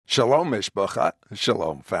Shalom, Mishpacha.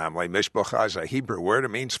 Shalom, family. Mishpacha is a Hebrew word.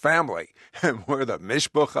 It means family. And we're the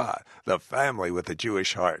Mishpacha, the family with a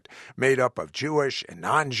Jewish heart, made up of Jewish and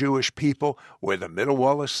non-Jewish people. We're the middle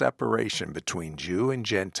wall of separation between Jew and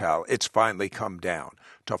Gentile. It's finally come down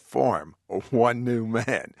to form one new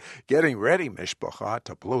man. Getting ready, Mishpacha,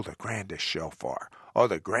 to blow the grandest shofar, or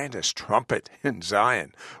the grandest trumpet in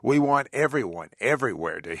Zion. We want everyone,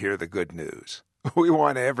 everywhere to hear the good news. We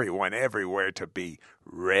want everyone everywhere to be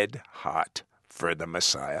red hot for the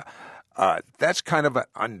Messiah. That's kind of an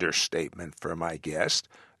understatement for my guest,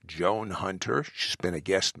 Joan Hunter. She's been a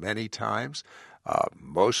guest many times.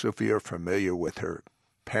 Most of you are familiar with her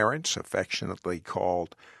parents, affectionately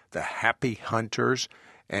called the Happy Hunters.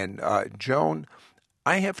 And Joan,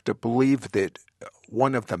 I have to believe that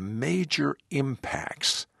one of the major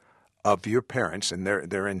impacts of your parents, and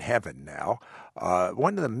they're in heaven now,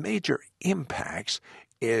 one of the major impacts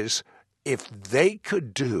is if they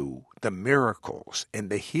could do the miracles and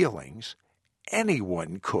the healings,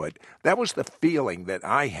 anyone could. That was the feeling that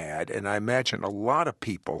I had, and I imagine a lot of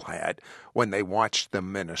people had when they watched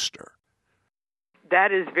them minister.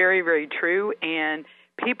 That is very, very true, and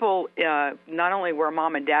people, not only where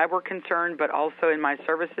mom and dad were concerned, but also in my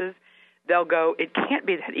services, they'll go, it can't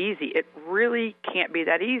be that easy. It really can't be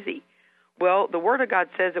that easy. Well, the Word of God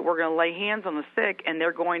says that we're going to lay hands on the sick and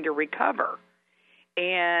they're going to recover.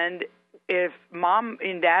 And if mom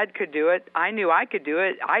and dad could do it, I knew I could do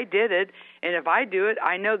it. I did it. And if I do it,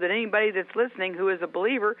 I know that anybody that's listening who is a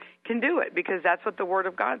believer can do it, because that's what the Word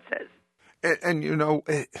of God says. And you know,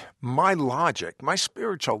 my logic, my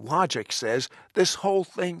spiritual logic says this whole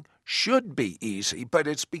thing should be easy, but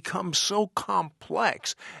it's become so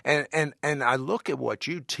complex. And I look at what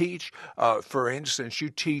you teach. For instance, you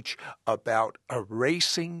teach about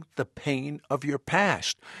erasing the pain of your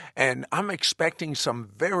past. And I'm expecting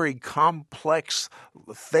some very complex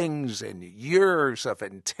things and years of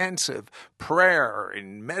intensive prayer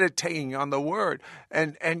and meditating on the Word.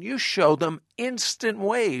 And you show them instant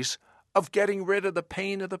ways of getting rid of the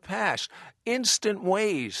pain of the past, instant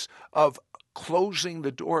ways of closing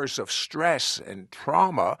the doors of stress and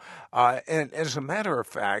trauma. And as a matter of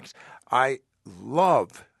fact, I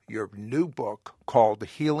love your new book called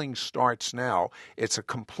Healing Starts Now. It's a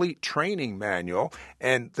complete training manual.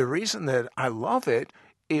 And the reason that I love it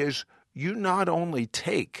is you not only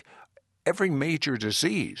take every major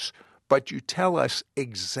disease, but you tell us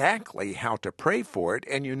exactly how to pray for it.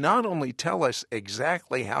 And you not only tell us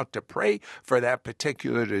exactly how to pray for that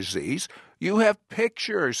particular disease, you have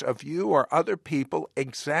pictures of you or other people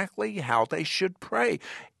exactly how they should pray.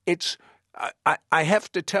 I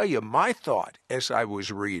have to tell you, my thought as I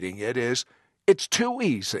was reading it is, it's too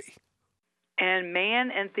easy. And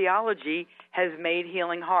man and theology has made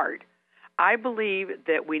healing hard. I believe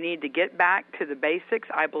that we need to get back to the basics.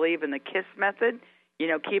 I believe in the KISS method. You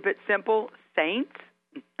know, keep it simple, saints,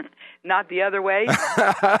 not the other way,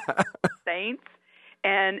 saints.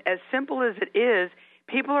 And as simple as it is,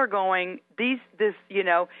 people are going,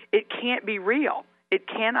 it can't be real. It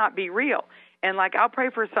cannot be real. And like, I'll pray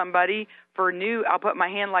for somebody I'll put my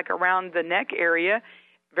hand like around the neck area,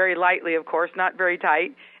 very lightly, of course, not very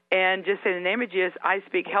tight, and just say, in the name of Jesus, I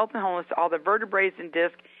speak health and wholeness to all the vertebrae and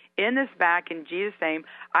disc in this back in Jesus' name.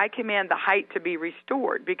 I command the height to be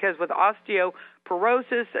restored, because with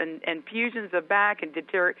osteoporosis and fusions of back and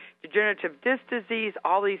degenerative disc disease,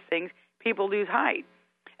 all these things, people lose height.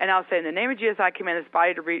 And I'll say, in the name of Jesus, I command this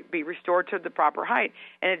body to be restored to the proper height.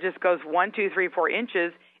 And it just goes 1, 2, 3, 4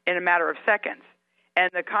 inches in a matter of seconds. And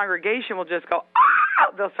the congregation will just go,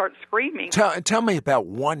 ah! They'll start screaming. Tell me about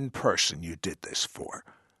one person you did this for.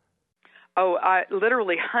 Oh,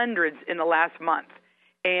 literally hundreds in the last month.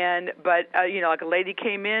 But like a lady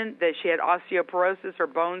came in that she had osteoporosis. Her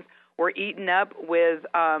bones were eaten up with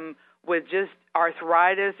just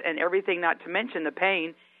arthritis and everything, not to mention the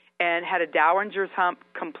pain, and had a Dowlinger's hump,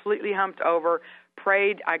 completely humped over.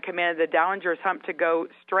 Prayed. I commanded the Dowlinger's hump to go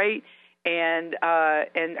straight, and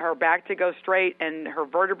her back to go straight, and her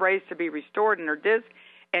vertebrae to be restored, and her disc.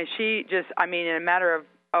 And she just, in a matter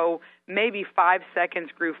of maybe 5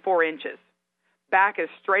 seconds, grew 4 inches. Back as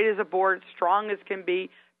straight as a board, strong as can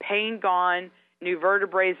be, pain gone, new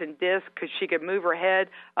vertebrae and discs, because she could move her head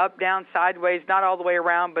up, down, sideways, not all the way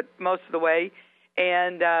around, but most of the way,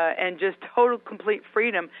 and just total, complete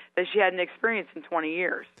freedom that she hadn't experienced in 20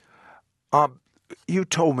 years. You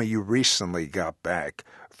told me you recently got back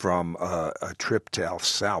from a trip to El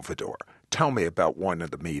Salvador. Tell me about one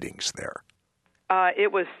of the meetings there.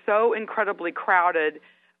 It was so incredibly crowded.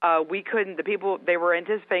 We couldn't, they were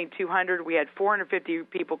anticipating 200. We had 450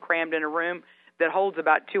 people crammed in a room that holds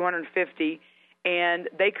about 250, and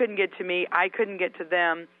they couldn't get to me. I couldn't get to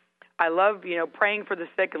them. I love, praying for the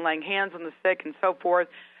sick and laying hands on the sick and so forth.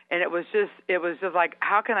 And it was just like,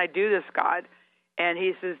 how can I do this, God? And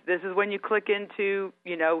he says, this is when you click into,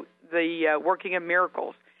 the working of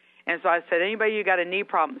miracles. And so I said, anybody you got a knee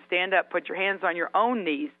problem, stand up, put your hands on your own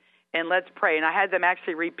knees, and let's pray. And I had them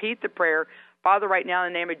actually repeat the prayer. Father, right now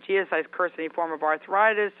in the name of Jesus, I curse any form of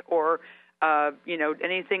arthritis or,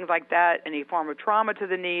 anything like that, any form of trauma to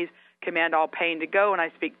the knees, command all pain to go. And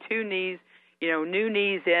I speak 2 knees, new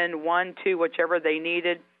knees in, 1, 2, whichever they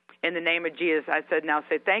needed, in the name of Jesus. I said, now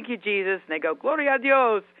say, thank you, Jesus. And they go, Gloria a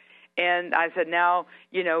Dios. And I said, now,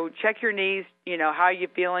 check your knees, how are you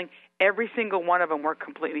feeling? Every single one of them were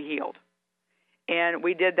completely healed. And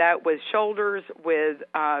we did that with shoulders, with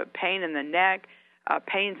pain in the neck,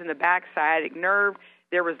 pains in the back, sciatic nerve.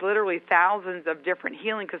 There was literally thousands of different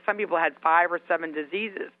healing because some people had 5 or 7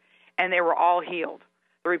 diseases, and they were all healed.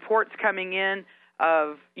 The reports coming in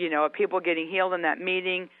of, of people getting healed in that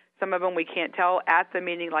meeting, some of them we can't tell at the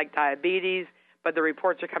meeting, like diabetes, but the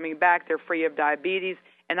reports are coming back. They're free of diabetes,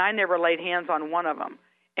 and I never laid hands on one of them.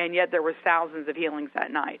 And yet there were thousands of healings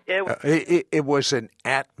that night. It was an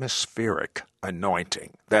atmospheric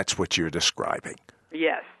anointing. That's what you're describing.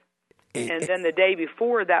 Yes. And then the day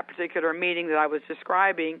before that particular meeting that I was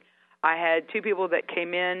describing, I had 2 people that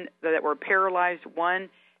came in that were paralyzed. One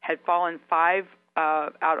had fallen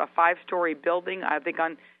out a 5-story building, I think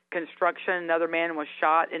on construction. Another man was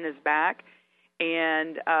shot in his back.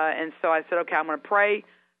 And so I said, okay, I'm going to pray,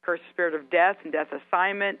 curse the spirit of death and death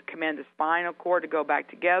assignment, command the spinal cord to go back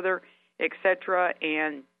together, etc.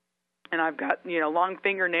 And I've got, long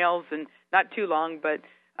fingernails, and not too long, but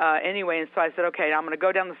anyway. And so I said, okay, I'm going to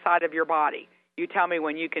go down the side of your body. You tell me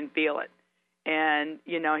when you can feel it. And,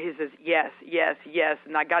 he says, yes, yes, yes.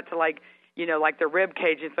 And I got to like the rib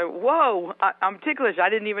cage, and so, whoa, I'm ticklish. I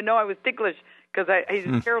didn't even know I was ticklish because he's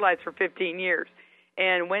been paralyzed for 15 years.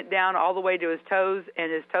 And went down all the way to his toes,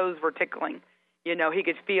 and his toes were tickling. He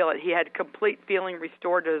could feel it. He had complete feeling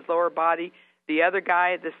restored to his lower body. The other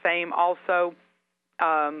guy, the same also.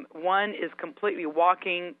 One is completely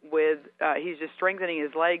walking with, he's just strengthening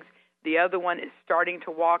his legs. The other one is starting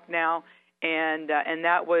to walk now. And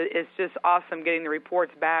it's just awesome getting the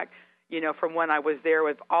reports back, from when I was there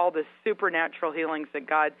with all the supernatural healings that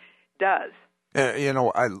God does.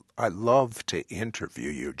 I love to interview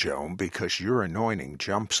you, Joan, because your anointing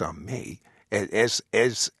jumps on me as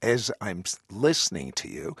I'm listening to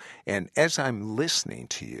you. And as I'm listening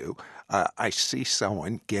to you, I see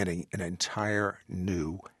someone getting an entire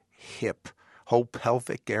new whole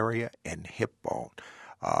pelvic area and hip bone.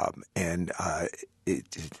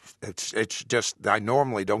 It's just, I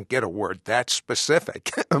normally don't get a word that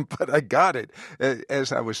specific, but I got it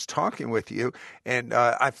as I was talking with you. And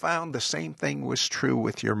I found the same thing was true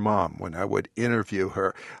with your mom when I would interview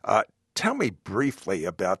her. Tell me briefly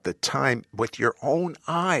about the time with your own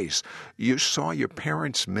eyes you saw your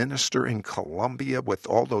parents minister in Colombia with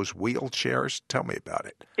all those wheelchairs. Tell me about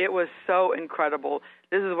it. It was so incredible.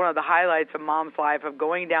 This is one of the highlights of Mom's life, of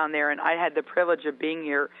going down there, and I had the privilege of being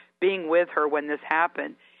with her when this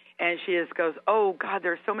happened. And she just goes, oh, God,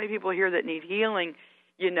 there's so many people here that need healing,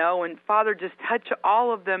 and Father, just touch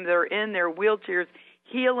all of them that are in their wheelchairs,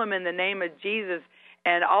 heal them in the name of Jesus.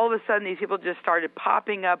 And all of a sudden, these people just started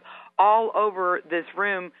popping up all over this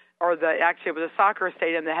room, actually it was a soccer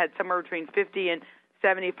stadium that had somewhere between 50 and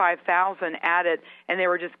 75,000 at it, and they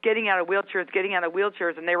were just getting out of wheelchairs,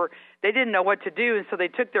 and they didn't know what to do, and so they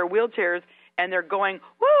took their wheelchairs and they're going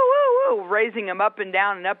woo woo woo, raising them up and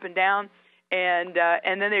down, and then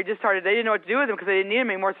they didn't know what to do with them because they didn't need them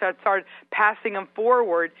anymore, so I started passing them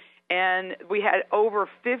forward, and we had over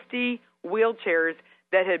 50 wheelchairs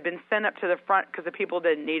that had been sent up to the front because the people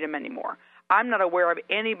didn't need them anymore. I'm not aware of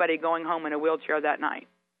anybody going home in a wheelchair that night.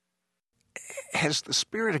 Has the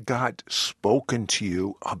Spirit of God spoken to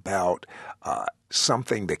you about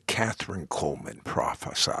something that Catherine Coleman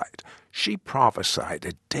prophesied? She prophesied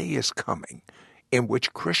a day is coming in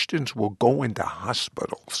which Christians will go into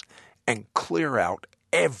hospitals and clear out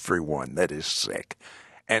everyone that is sick.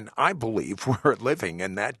 And I believe we're living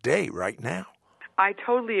in that day right now. I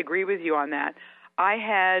totally agree with you on that. I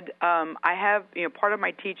have, part of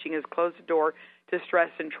my teaching is close the door to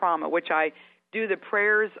stress and trauma, which I do the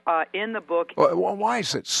prayers in the book. Well, why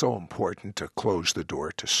is it so important to close the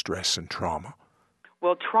door to stress and trauma?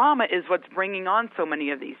 Well, trauma is what's bringing on so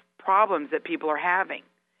many of these problems that people are having.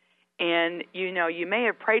 And, you may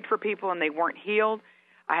have prayed for people and they weren't healed.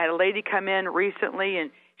 I had a lady come in recently,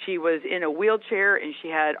 and she was in a wheelchair, and she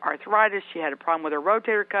had arthritis. She had a problem with her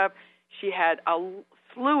rotator cuff. She had a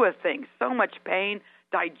slew of things, so much pain,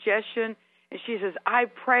 digestion. And she says, I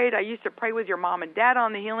used to pray with your mom and dad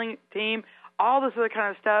on the healing team. all this other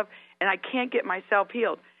kind of stuff, and I can't get myself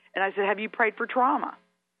healed. And I said, have you prayed for trauma?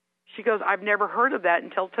 She goes, I've never heard of that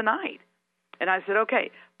until tonight. And I said,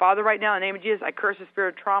 okay, Father, right now in the name of Jesus, I curse the spirit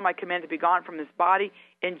of trauma. I command it to be gone from this body.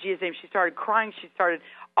 In Jesus' name, she started crying. She started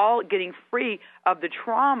all getting free of the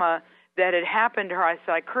trauma that had happened to her. I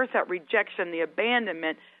said, I curse that rejection, the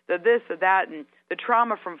abandonment, the this, the that, and the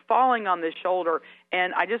trauma from falling on the shoulder.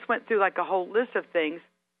 And I just went through like a whole list of things.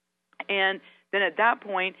 And then at that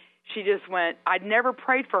point, she just went, I'd never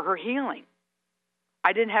prayed for her healing.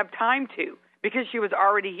 I didn't have time to because she was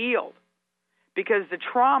already healed. Because the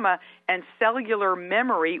trauma and cellular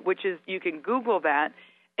memory, which is, you can Google that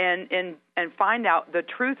and find out the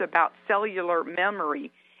truth about cellular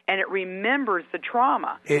memory, and it remembers the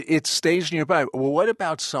trauma. It stays in your body. Well, what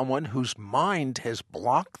about someone whose mind has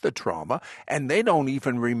blocked the trauma and they don't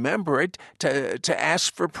even remember it to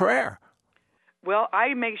ask for prayer? Well,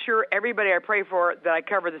 I make sure everybody I pray for that I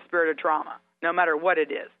cover the spirit of trauma, no matter what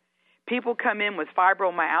it is. People come in with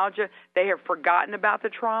fibromyalgia. They have forgotten about the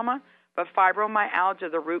trauma, but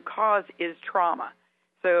fibromyalgia, the root cause is trauma.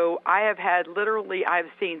 So I have had I've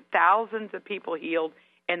seen thousands of people healed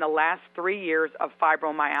in the last 3 years of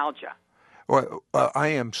fibromyalgia. Well, I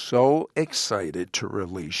am so excited to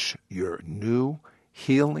release your new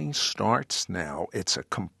Healing Starts Now. It's a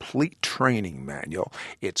complete training manual.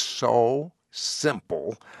 It's so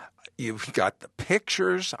simple. You've got the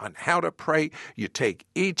pictures on how to pray. You take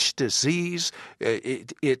each disease.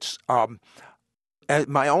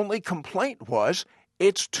 My only complaint was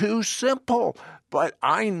it's too simple. But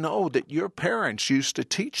I know that your parents used to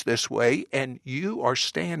teach this way, and you are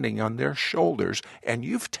standing on their shoulders, and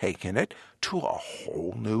you've taken it to a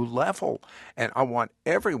whole new level. And I want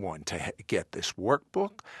everyone to get this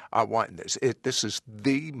workbook. I want this. This is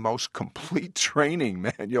the most complete training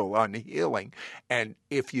manual on healing. And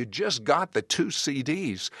if you just got the 2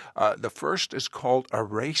 CDs, the first is called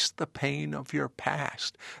Erase the Pain of Your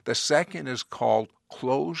Past. The second is called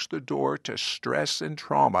Close the Door to Stress and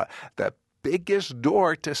Trauma. The biggest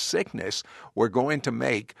door to sickness. We're going to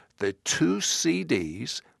make the 2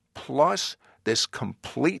 CDs plus this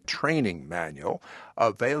complete training manual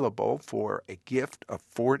available for a gift of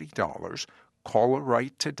 $40. Call or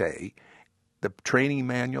write today. The training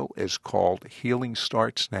manual is called Healing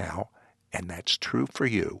Starts Now, and that's true for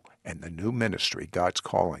you and the new ministry God's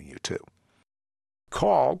calling you to.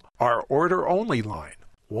 Call our order-only line,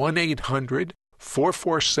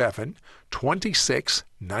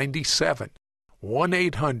 1-800-447-2697,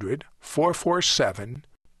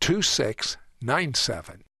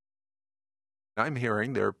 1-800-447-2697. I'm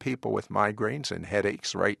hearing there are people with migraines and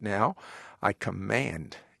headaches right now. I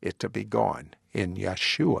command it to be gone in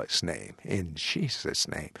Yeshua's name, in Jesus'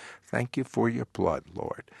 name. Thank you for your blood,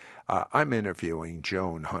 Lord. I'm interviewing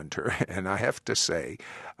Joan Hunter, and I have to say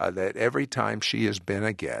that every time she has been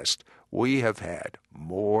a guest, we have had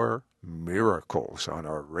more miracles on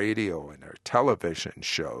our radio and our television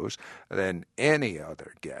shows than any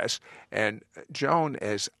other guest. And Joan,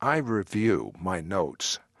 as I review my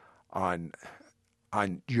notes on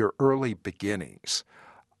your early beginnings,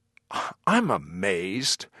 I'm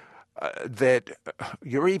amazed that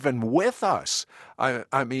you're even with us.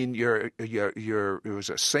 I mean, it was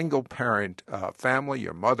a single parent family.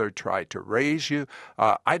 Your mother tried to raise you.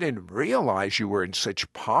 I didn't realize you were in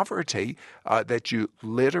such poverty that you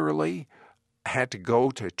literally had to go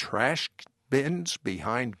to trash bins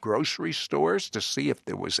behind grocery stores to see if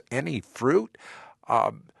there was any fruit.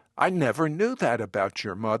 I never knew that about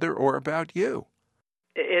your mother or about you.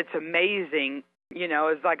 It's amazing. You know,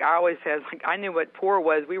 it's like I always say, like I knew what poor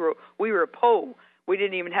was. We were po. We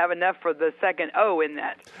didn't even have enough for the second O in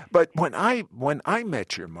that. But when I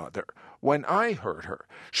met your mother, when I heard her,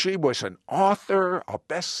 she was an author, a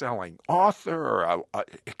best-selling author, a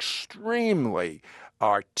extremely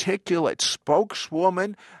articulate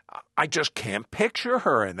spokeswoman. I just can't picture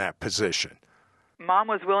her in that position. Mom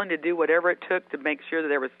was willing to do whatever it took to make sure that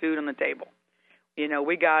there was food on the table. You know,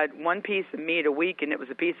 we got 1 piece of meat a week, and it was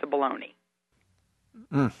a piece of bologna.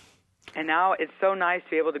 Mm. And now it's so nice to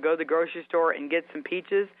be able to go to the grocery store and get some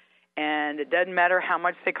peaches, and it doesn't matter how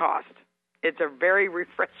much they cost. It's a very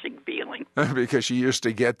refreshing feeling. Because you used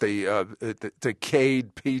to get the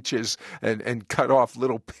decayed peaches and cut off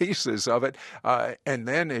little pieces of it. And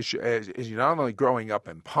then as you're not only growing up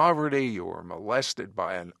in poverty, you were molested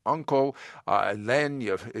by an uncle, and then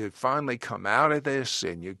you finally come out of this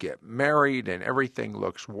and you get married and everything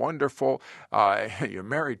looks wonderful. You're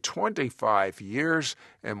married 25 years,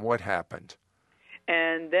 and what happened?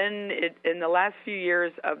 And then in the last few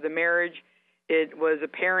years of the marriage, it was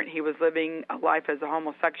apparent he was living a life as a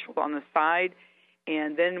homosexual on the side,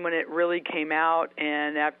 And then when it really came out,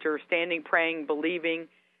 and after standing, praying, believing,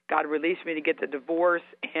 God released me to get the divorce.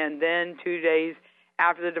 And then 2 days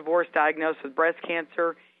after the divorce, diagnosed with breast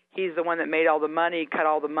cancer. He's the one that made all the money, cut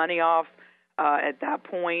all the money off at that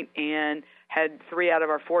point, and had 3 out of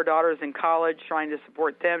our 4 daughters in college, trying to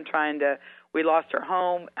support them, we lost our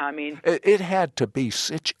home. I mean, it had to be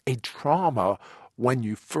such a trauma when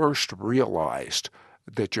you first realized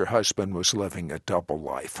that your husband was living a double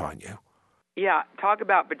life on you. Yeah, talk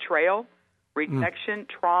about betrayal, rejection,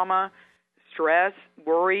 trauma, stress,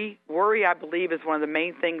 worry. Worry, I believe, is one of the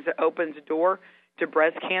main things that opens the door to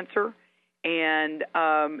breast cancer. And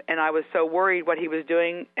I was so worried what he was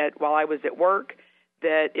doing while I was at work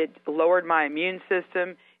that it lowered my immune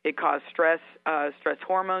system. It caused stress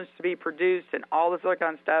hormones to be produced and all this other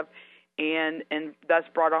kind of stuff, and thus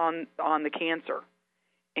brought on the cancer.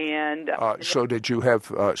 And so did you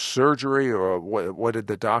have surgery, or what did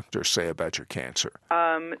the doctor say about your cancer?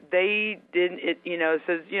 They didn't. It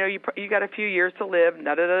says you got a few years to live.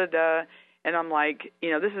 Da da da da. And I'm like,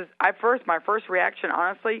 this is my first reaction.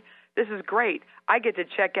 Honestly, this is great. I get to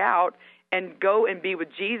check out and go and be with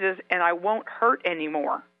Jesus, and I won't hurt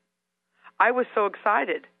anymore. I was so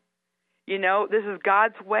excited. This is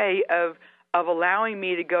God's way of allowing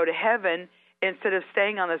me to go to heaven instead of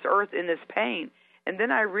staying on this earth in this pain. And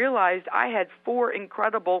then I realized I had 4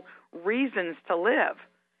 incredible reasons to live: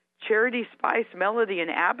 Charity, Spice, Melody, and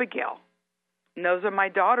Abigail. And those are my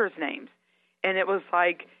daughters' names. And it was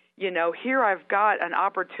like, here I've got an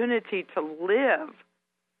opportunity to live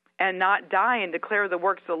and not die and declare the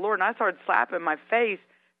works of the Lord. And I started slapping my face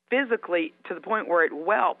physically to the point where it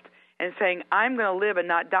whelped and saying, I'm going to live and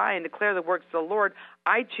not die and declare the works of the Lord.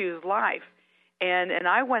 I choose life. And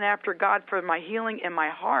I went after God for my healing in my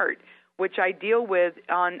heart, which I deal with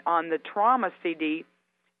on the trauma CD,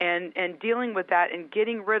 and dealing with that and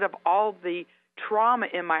getting rid of all the trauma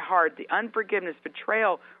in my heart, the unforgiveness,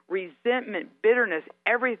 betrayal, resentment, bitterness,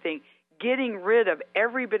 everything, getting rid of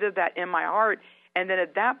every bit of that in my heart. And then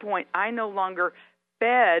at that point, I no longer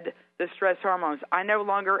fed the stress hormones. I no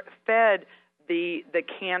longer fed the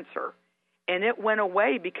cancer. And it went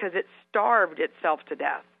away because it starved itself to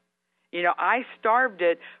death. I starved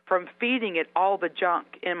it from feeding it all the junk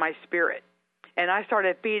in my spirit. And I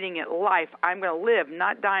started feeding it life. I'm going to live,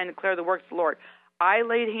 not die, and declare the works of the Lord. I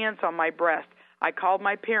laid hands on my breast. I called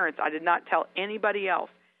my parents. I did not tell anybody else.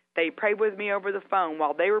 They prayed with me over the phone.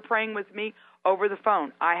 While they were praying with me over the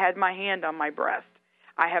phone, I had my hand on my breast.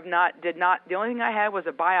 The only thing I had was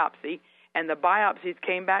a biopsy, and the biopsies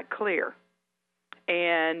came back clear.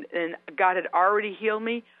 And God had already healed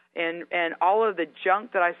me, and all of the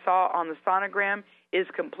junk that I saw on the sonogram is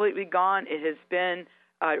completely gone. It has been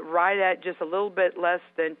right at just a little bit less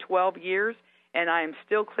than 12 years, and I am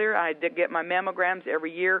still clear. I did get my mammograms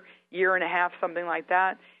every year and a half, something like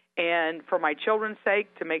that, and for my children's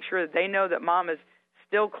sake, to make sure that they know that Mom is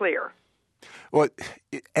still clear. Well,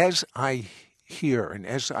 as I hear and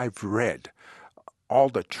as I've read all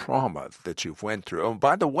the trauma that you've went through. Oh,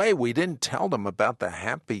 by the way, we didn't tell them about the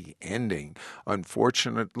happy ending.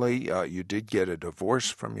 Unfortunately, you did get a divorce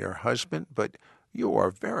from your husband, but you are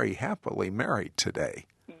very happily married today.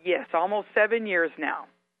 Yes, almost 7 years now,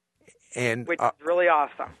 which is really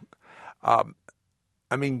awesome.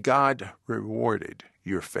 God rewarded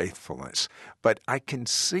your faithfulness, but I can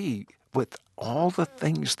see with all the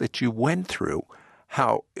things that you went through,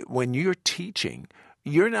 how when you're teaching,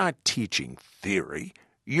 you're not teaching theory.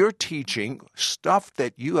 You're teaching stuff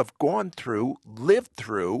that you have gone through, lived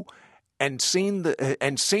through, and seen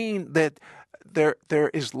that there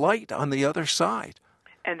is light on the other side.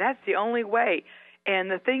 And that's the only way. And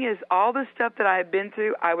the thing is, all the stuff that I have been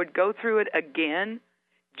through, I would go through it again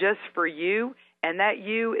just for you. And that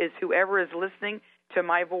you is whoever is listening to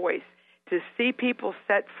my voice, to see people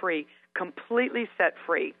set free, completely set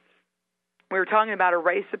free. We were talking about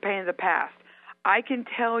erase the pain of the past. I can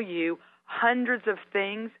tell you hundreds of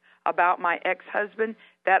things about my ex-husband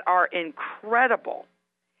that are incredible.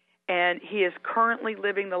 And he is currently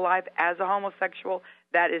living the life as a homosexual.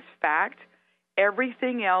 That is fact.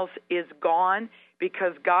 Everything else is gone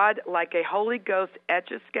because God, like a Holy Ghost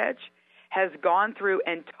etch-a-sketch, has gone through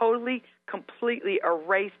and totally, completely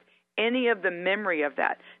erased any of the memory of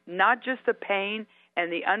that. Not just the pain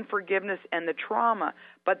and the unforgiveness and the trauma,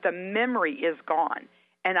 but the memory is gone.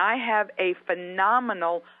 And I have a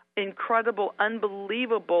phenomenal, incredible,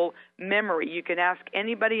 unbelievable memory. You can ask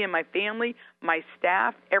anybody in my family, my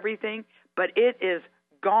staff, everything, but it is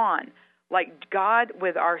gone. Like God,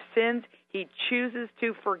 with our sins, He chooses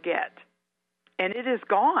to forget. And it is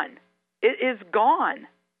gone. It is gone.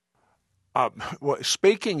 Well,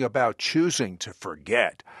 speaking about choosing to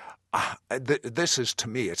forget, This is, to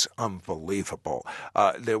me, it's unbelievable.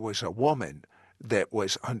 There was a woman that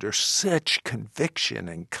was under such conviction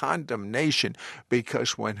and condemnation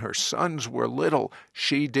because when her sons were little,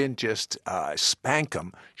 she didn't just spank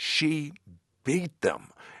them; she beat them.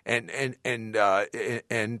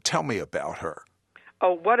 And tell me about her.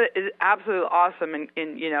 Oh, what an absolutely awesome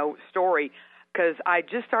story, because I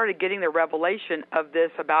just started getting the revelation of this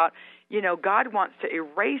about, God wants to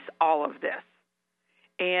erase all of this.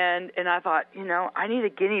 And I thought, I need a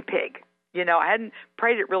guinea pig. I hadn't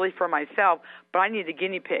prayed it really for myself, but I need a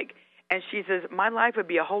guinea pig. And she says, my life would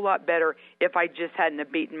be a whole lot better if I just hadn't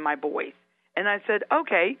have beaten my boys. And I said,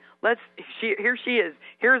 okay, here she is.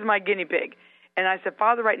 Here's my guinea pig. And I said,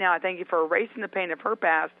 Father, right now I thank you for erasing the pain of her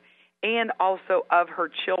past and also of her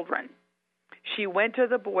children. She went to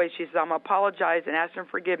the boys. She says, I'm going to apologize and ask them to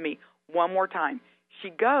forgive me one more time. She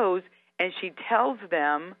goes and she tells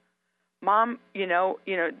them, Mom,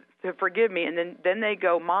 to forgive me. And then they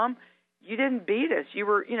go, Mom, you didn't beat us.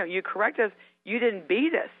 You corrected us. You didn't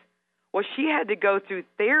beat us. Well, she had to go through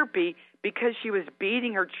therapy because she was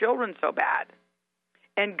beating her children so bad.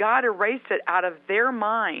 And God erased it out of their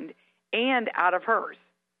mind and out of hers.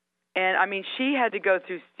 And, she had to go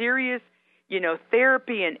through serious,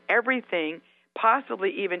 therapy and everything,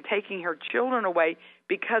 possibly even taking her children away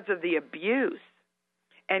because of the abuse.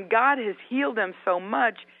 And God has healed them so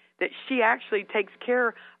much that she actually takes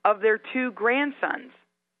care of their 2 grandsons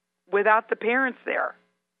without the parents there.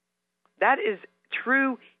 That is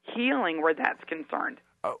true healing where that's concerned.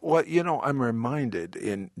 I'm reminded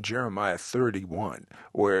in Jeremiah 31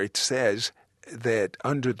 where it says that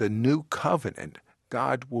under the new covenant,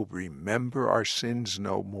 God will remember our sins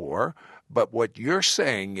no more. But what you're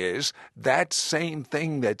saying is that same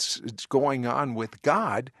thing that's going on with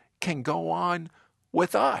God can go on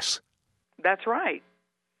with us. That's right.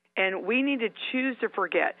 And we need to choose to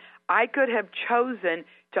forget. I could have chosen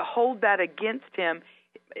to hold that against him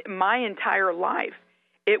my entire life.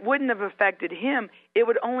 It wouldn't have affected him. It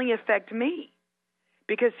would only affect me.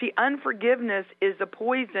 Because, see, unforgiveness is the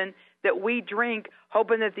poison that we drink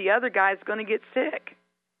hoping that the other guy is going to get sick.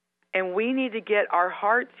 And we need to get our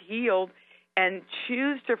hearts healed and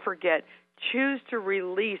choose to forget, choose to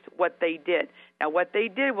release what they did. Now, what they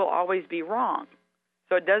did will always be wrong.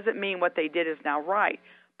 So it doesn't mean what they did is now right.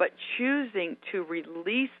 But choosing to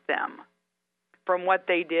release them from what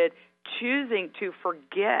they did, choosing to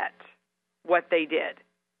forget what they did.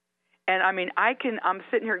 And, I'm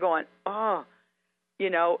sitting here going, I'm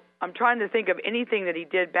trying to think of anything that he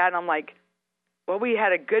did bad. And I'm like, well, we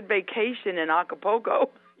had a good vacation in Acapulco.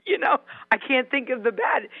 I can't think of the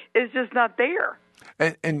bad. It's just not there.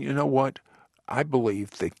 And you know what? I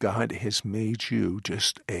believe that God has made you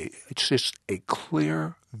just a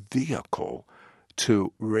clear vehicle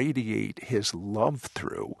to radiate his love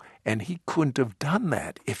through. And he couldn't have done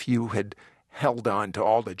that if you had held on to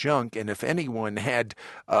all the junk. And if anyone had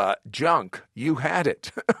junk, you had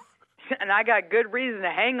it. And I got good reason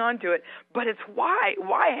to hang on to it. But it's why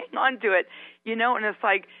hang on to it? And it's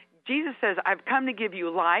like Jesus says, I've come to give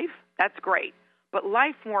you life. That's great. But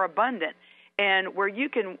life more abundant. And where you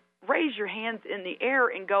can raise your hands in the air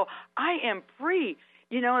and go, I am free.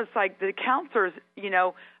 It's like the counselors,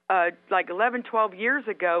 like 11, 12 years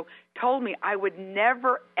ago told me I would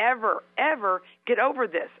never, ever, ever get over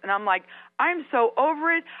this. And I'm like, I'm so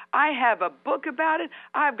over it. I have a book about it.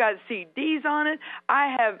 I've got CDs on it.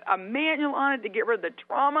 I have a manual on it to get rid of the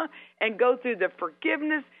trauma and go through the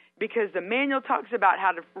forgiveness, because the manual talks about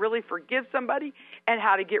how to really forgive somebody and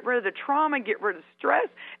how to get rid of the trauma, get rid of stress.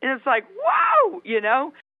 And it's like, wow,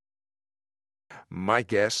 My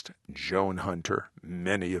guest, Joan Hunter.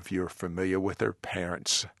 Many of you are familiar with her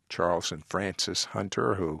parents, Charles and Frances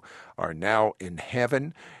Hunter, who are now in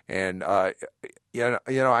heaven. And, I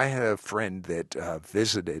had a friend that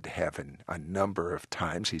visited heaven a number of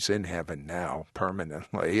times. He's in heaven now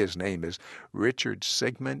permanently. His name is Richard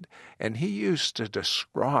Sigmund. And he used to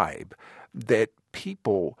describe that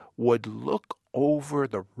people would look over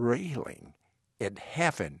the railing in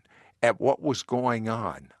heaven at what was going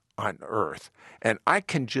on earth. And I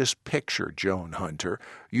can just picture, Joan Hunter,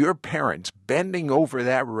 your parents bending over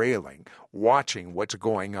that railing, watching what's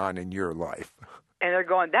going on in your life. And they're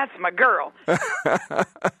going, that's my girl.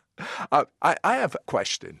 I have a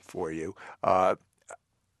question for you.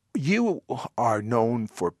 You are known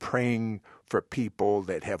for praying for people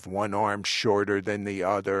that have one arm shorter than the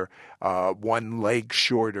other, one leg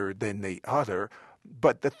shorter than the other.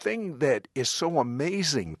 But the thing that is so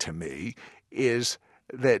amazing to me is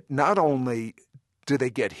that not only do they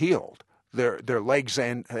get healed, their legs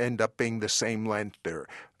end up being the same length, their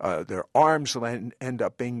arms end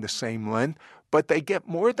up being the same length, but they get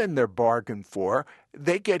more than they're bargained for.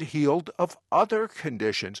 They get healed of other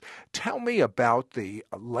conditions. Tell me about the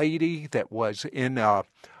lady that was in a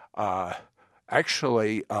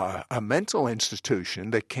mental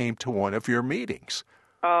institution that came to one of your meetings.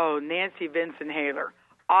 Oh, Nancy Vincent Haler.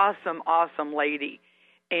 Awesome, awesome lady.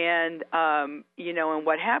 And, and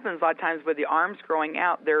what happens a lot of times with the arms growing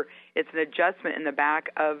out, it's an adjustment in the back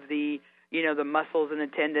of the muscles and the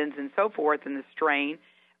tendons and so forth and the strain,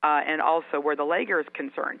 and also where the leg is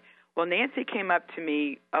concerned. Well, Nancy came up to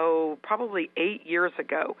me, probably 8 years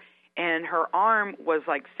ago, and her arm was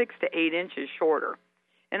like 6 to 8 inches shorter.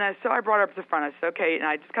 And so I brought her up to the front. I said, okay, and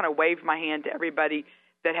I just kind of waved my hand to everybody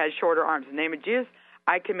that has shorter arms. In the name of Jesus,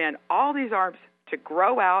 I command all these arms to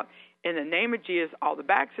grow out. In the name of Jesus, all the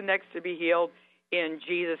backs and necks to be healed in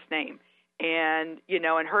Jesus' name. And,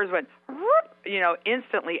 and hers went,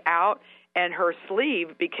 instantly out, and her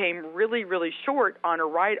sleeve became really, really short on her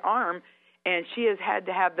right arm, and she has had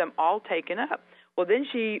to have them all taken up. Well, then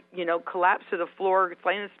she, collapsed to the floor,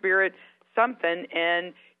 slain in the spirit, something,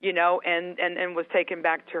 and, and was taken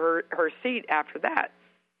back to her seat after that.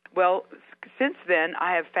 Well, since then,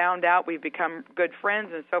 I have found out we've become good friends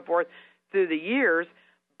and so forth through the years,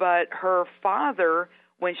 but her father,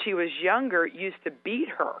 when she was younger, used to beat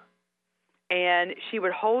her. And she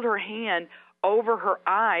would hold her hand over her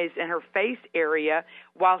eyes and her face area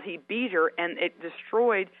while he beat her, and it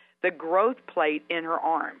destroyed the growth plate in her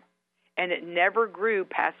arm. And it never grew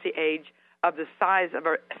past the age of the size of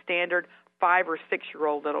a standard 5 or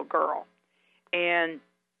 6-year-old little girl. And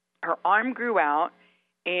her arm grew out,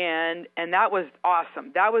 and that was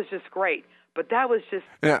awesome. That was just great. But that was just...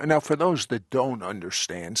 Now, for those that don't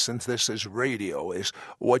understand, since this is radio, is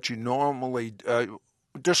what you normally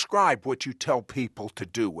describe what you tell people to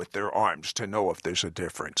do with their arms to know if there's a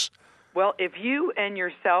difference. Well, if you and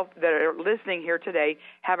yourself that are listening here today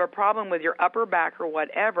have a problem with your upper back or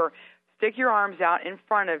whatever, stick your arms out in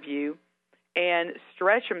front of you and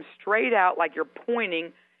stretch them straight out like you're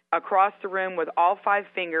pointing across the room with all 5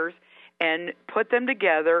 fingers and put them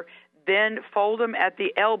together. Then fold them at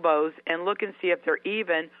the elbows and look and see if they're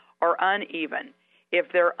even or uneven.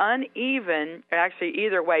 If they're uneven, actually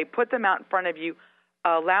either way, put them out in front of you,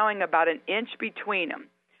 allowing about an inch between them.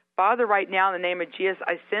 Father, right now, in the name of Jesus,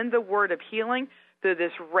 I send the word of healing through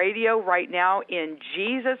this radio right now in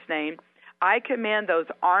Jesus' name. I command those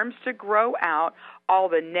arms to grow out, all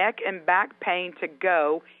the neck and back pain to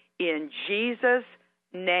go in Jesus'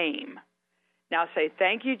 name. Now say,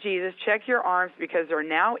 thank you, Jesus. Check your arms because they're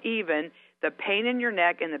now even. The pain in your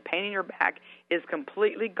neck and the pain in your back is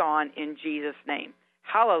completely gone in Jesus' name.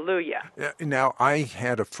 Hallelujah. Now, I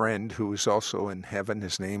had a friend who was also in heaven.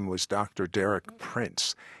 His name was Dr. Derek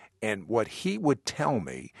Prince. And what he would tell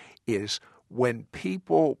me is when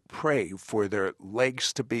people pray for their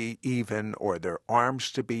legs to be even or their arms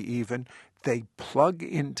to be even, they plug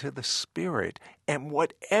into the Spirit, and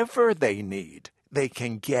whatever they need, they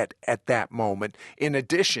can get at that moment, in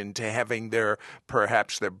addition to having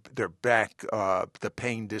perhaps their back, the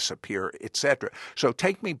pain disappear, etc. So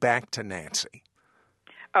take me back to Nancy.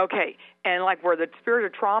 Okay, and like where the spirit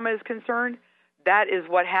of trauma is concerned, that is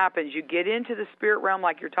what happens. You get into the spirit realm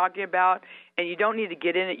like you're talking about, and you don't need to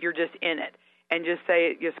get in it, you're just in it. And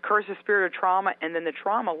just curse the spirit of trauma, and then the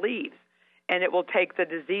trauma leaves, and it will take the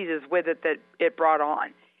diseases with it that it brought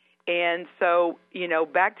on. And so,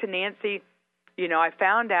 back to Nancy, I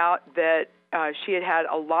found out that she had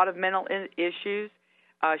a lot of mental issues.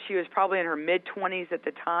 She was probably in her mid-20s at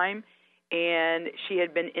the time, and she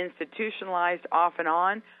had been institutionalized off and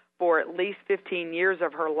on for at least 15 years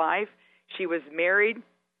of her life. She was married.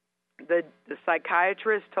 The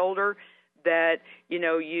psychiatrist told her that,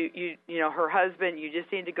 her husband, you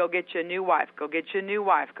just need to go get you a new wife, go get you a new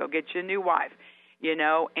wife, go get you a new wife,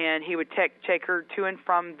 and he would take her to and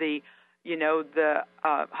from the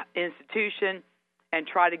institution and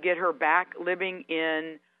try to get her back living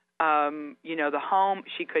in, the home.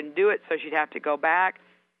 She couldn't do it, so she'd have to go back.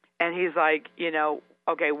 And he's like,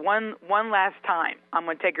 okay, one last time, I'm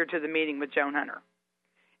going to take her to the meeting with Joan Hunter.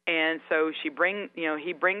 And so he brings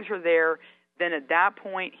her there. Then at that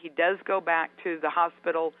point, he does go back to the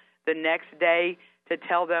hospital the next day to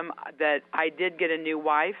tell them that I did get a new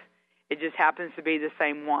wife. It just happens to be the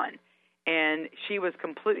same one. And she was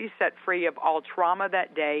completely set free of all trauma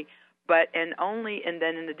that day. And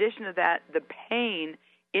then in addition to that, the pain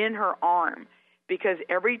in her arm, because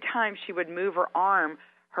every time she would move her arm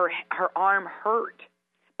hurt.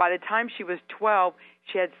 By the time she was 12,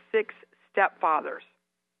 she had 6 stepfathers,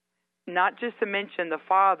 not just to mention the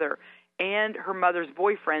father and her mother's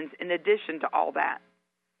boyfriends in addition to all that.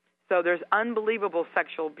 So there's unbelievable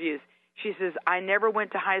sexual abuse. She says, I never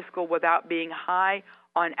went to high school without being high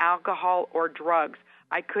on alcohol or drugs.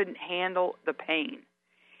 I couldn't handle the pain.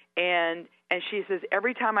 And she says,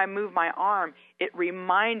 every time I moved my arm, it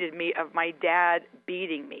reminded me of my dad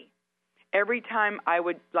beating me. Every time I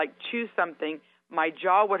would chew something, my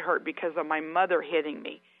jaw would hurt because of my mother hitting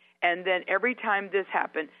me. And then every time this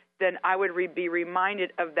happened, then I would be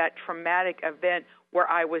reminded of that traumatic event where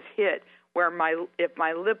I was hit, where if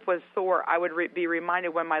my lip was sore, I would be reminded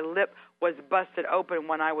when my lip was busted open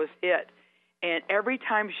when I was hit. And every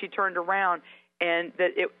time she turned around, and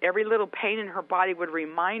every little pain in her body would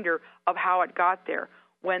remind her of how it got there.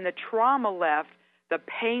 When the trauma left, the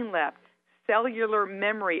pain left, cellular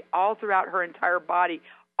memory all throughout her entire body,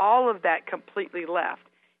 all of that completely left.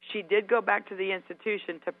 She did go back to the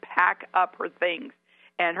institution to pack up her things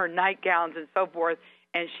and her nightgowns and so forth,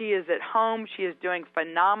 and she is at home. She is doing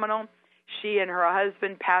phenomenal. She and her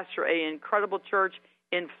husband pastor an incredible church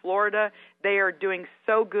in Florida. They are doing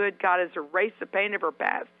so good. God has erased the pain of her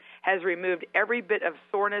past, has removed every bit of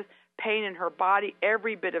soreness, pain in her body,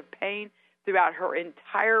 every bit of pain throughout her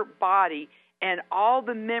entire body, and all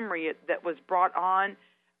the memory that was brought on,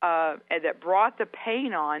 that brought the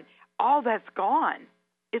pain on, all that's gone.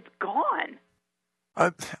 It's gone.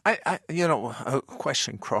 A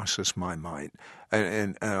question crosses my mind,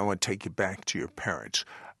 and I want to take you back to your parents.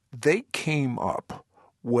 They came up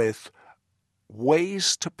with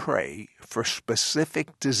ways to pray for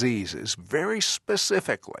specific diseases, very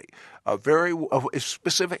specifically, very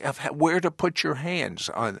specific of where to put your hands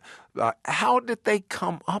on. How did they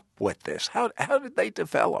come up with this? How did they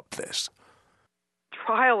develop this?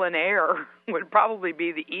 Trial and error would probably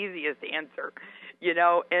be the easiest answer,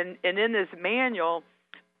 and in this manual,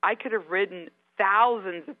 I could have written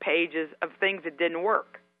thousands of pages of things that didn't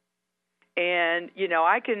work. And,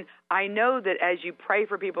 I know that as you pray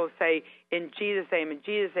for people, say, in Jesus' name, in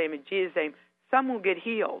Jesus' name, in Jesus' name, some will get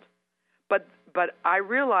healed. But I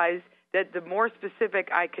realized that the more specific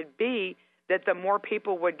I could be, that the more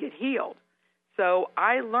people would get healed. So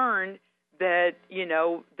I learned that,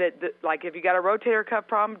 like if you got a rotator cuff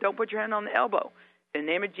problem, don't put your hand on the elbow. In the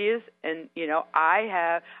name of Jesus, and,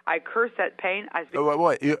 I curse that pain.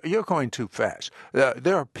 Wait, you're going too fast.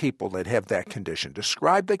 There are people that have that condition.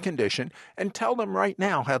 Describe the condition and tell them right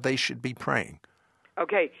now how they should be praying.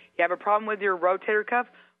 Okay, you have a problem with your rotator cuff?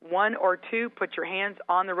 1 or 2, put your hands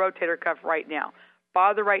on the rotator cuff right now.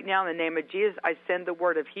 Father, right now, in the name of Jesus, I send the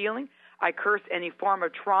word of healing. I curse any form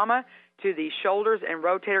of trauma to the shoulders and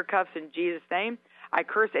rotator cuffs in Jesus' name. I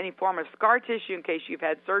curse any form of scar tissue in case you've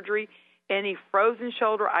had surgery. Any frozen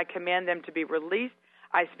shoulder, I command them to be released.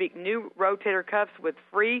 I speak new rotator cuffs with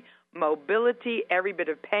free mobility, every bit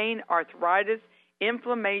of pain, arthritis,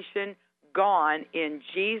 inflammation, gone in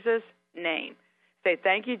Jesus' name. Say,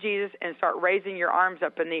 thank you, Jesus, and start raising your arms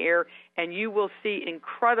up in the air, and you will see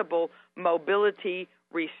incredible mobility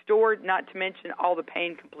restored, not to mention all the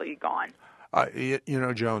pain completely gone.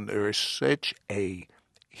 Joan, there is such a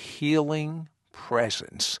healing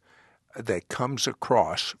presence that comes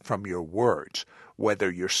across from your words,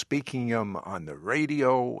 whether you're speaking them on the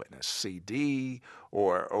radio, in a CD,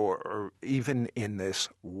 or even in this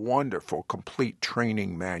wonderful complete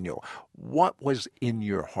training manual. What was in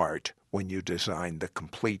your heart when you designed the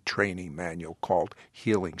complete training manual called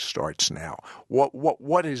Healing Starts Now?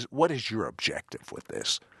 What is your objective with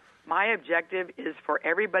this? My objective is for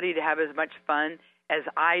everybody to have as much fun as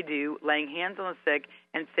I do laying hands on the sick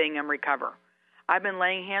and seeing them recover. I've been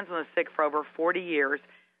laying hands on the sick for over 40 years.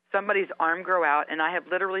 Somebody's arm grow out, and I have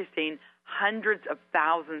literally seen hundreds of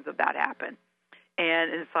thousands of that happen.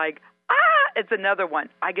 And it's like, it's another one.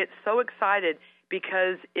 I get so excited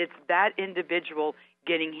because it's that individual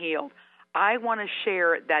getting healed. I want to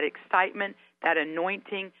share that excitement, that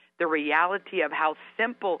anointing, the reality of how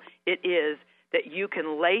simple it is that you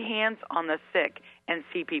can lay hands on the sick and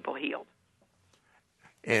see people healed.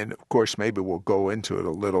 And, of course, maybe we'll go into it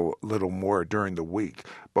a little more during the week.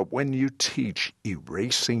 But when you teach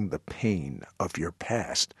erasing the pain of your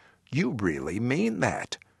past, you really mean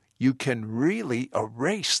that. You can really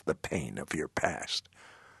erase the pain of your past.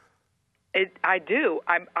 I do.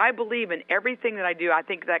 I believe in everything that I do. I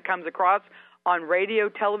think that comes across on radio,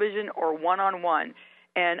 television, or one-on-one.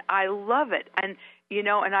 And I love it. And,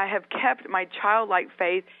 and I have kept my childlike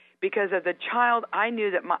faith because as a child, I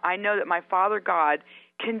know that my Father God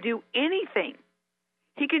can do anything.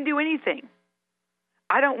 He can do anything.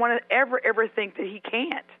 I don't want to ever think that he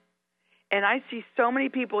can't. And I see so many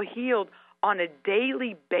people healed on a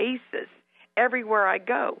daily basis everywhere I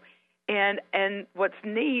go. And what's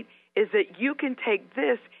neat is that you can take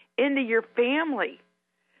this into your family.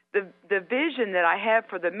 The vision that I have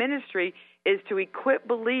for the ministry is to equip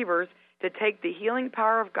believers to take the healing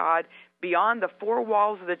power of God beyond the four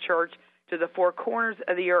walls of the church to the four corners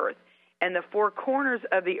of the earth. And the four corners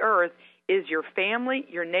of the earth is your family,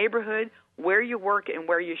 your neighborhood, where you work, and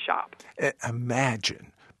where you shop.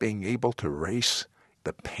 Imagine being able to erase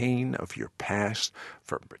the pain of your past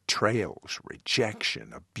from betrayals,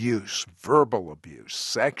 rejection, abuse, verbal abuse,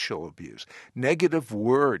 sexual abuse, negative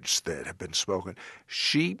words that have been spoken.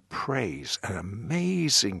 She prays an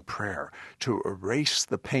amazing prayer to erase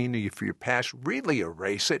the pain of your past, really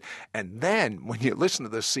erase it. And then when you listen to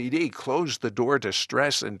the CD, close the door to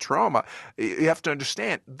stress and trauma, you have to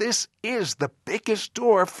understand this is the biggest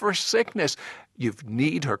door for sickness. You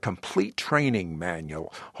need her complete training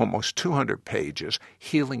manual, almost 200 pages.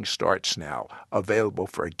 Healing starts now, available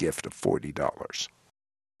for a gift of $40.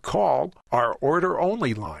 Call our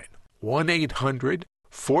order-only line,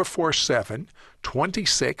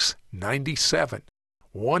 1-800-447-2697,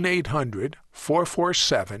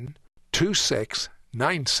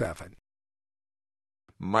 1-800-447-2697.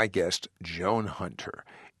 My guest, Joan Hunter,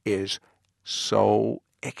 is so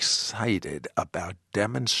excited about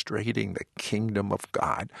demonstrating the kingdom of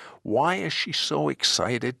God. Why is she so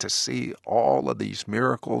excited to see all of these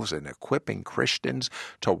miracles and equipping Christians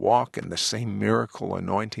to walk in the same miracle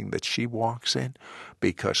anointing that she walks in?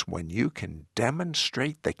 Because when you can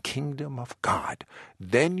demonstrate the kingdom of God,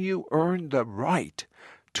 then you earn the right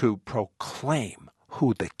to proclaim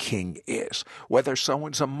who the king is, whether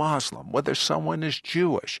someone's a Muslim, whether someone is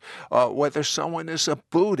Jewish, whether someone is a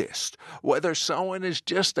Buddhist, whether someone is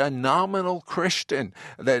just a nominal Christian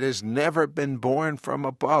that has never been born from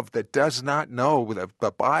above, that does not know that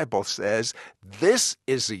the Bible says this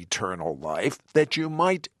is eternal life, that you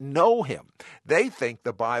might know him. They think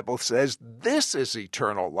the Bible says this is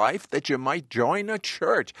eternal life, that you might join a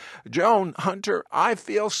church. Joan Hunter, I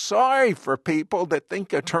feel sorry for people that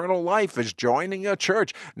think eternal life is joining a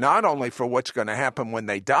church, not only for what's going to happen when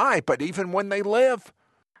they die, but even when they live.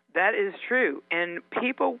 That is true. And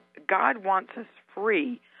people, God wants us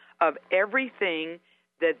free of everything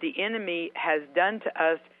that the enemy has done to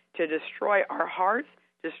us to destroy our hearts,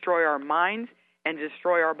 destroy our minds, and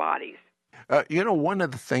destroy our bodies. One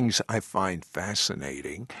of the things I find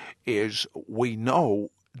fascinating is we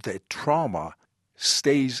know that trauma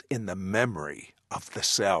stays in the memory of the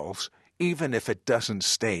cells, even if it doesn't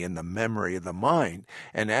stay in the memory of the mind.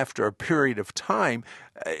 And after a period of time,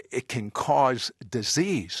 it can cause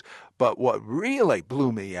disease. But what really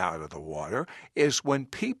blew me out of the water is when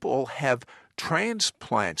people have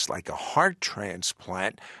transplants, like a heart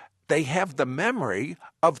transplant, they have the memory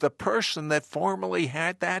of the person that formerly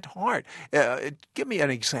had that heart. Give me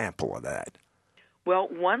an example of that. Well,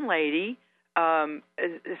 one lady, some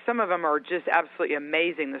of them are just absolutely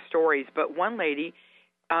amazing, the stories, but one lady,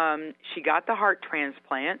 she got the heart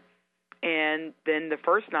transplant, and then the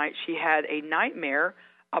first night she had a nightmare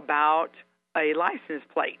about a license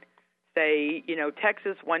plate. Say,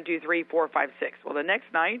 Texas 123-456. Well, the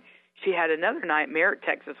next night she had another nightmare,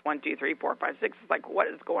 Texas 123-456. It's like, what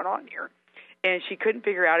is going on here? And she couldn't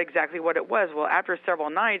figure out exactly what it was. Well, after several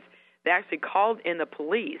nights, they actually called in the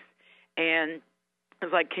police, and it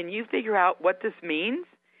was like, can you figure out what this means?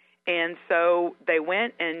 And so they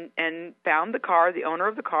went and found the car, the owner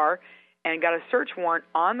of the car, and got a search warrant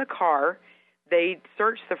on the car. They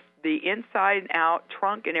searched the inside and out,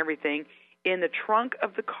 trunk and everything. In the trunk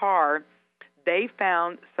of the car, they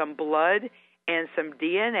found some blood and some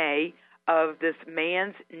DNA of this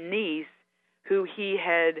man's niece who he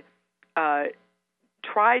had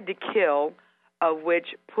tried to kill, of which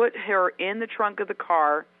put her in the trunk of the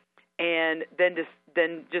car and then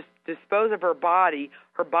just dispose of her body.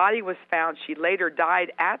 Her body was found. She later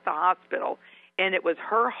died at the hospital, and it was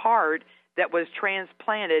her heart that was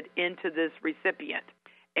transplanted into this recipient.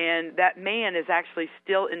 And that man is actually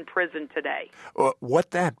still in prison today.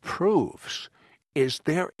 What that proves is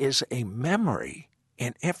there is a memory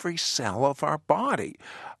in every cell of our body.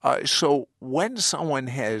 So when someone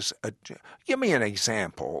has give me an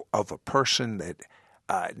example of a person that,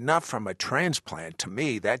 not from a transplant, to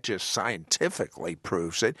me, that just scientifically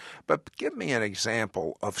proves it, but give me an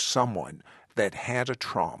example of someone that had a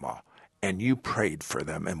trauma and you prayed for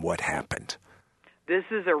them and what happened. This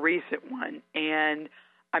is a recent one, and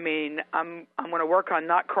I mean, I'm going to work on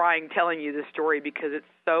not crying telling you this story because it's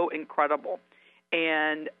so incredible.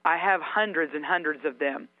 And I have hundreds and hundreds of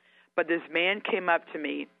them. But this man came up to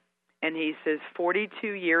me, and he says, 42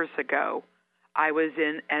 years ago, I was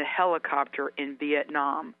in a helicopter in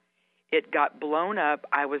Vietnam. It got blown up.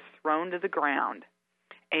 I was thrown to the ground.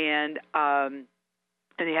 And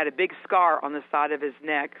he had a big scar on the side of his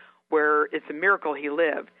neck where it's a miracle he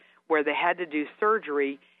lived, where they had to do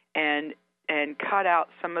surgery and and cut out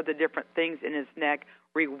some of the different things in his neck,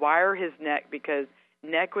 rewire his neck because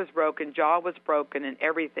neck was broken, jaw was broken, and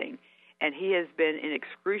everything. And he has been in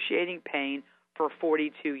excruciating pain for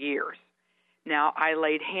 42 years. Now, I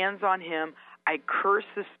laid hands on him. I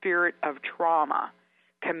cursed the spirit of trauma,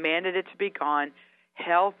 commanded it to be gone,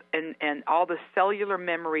 health and all the cellular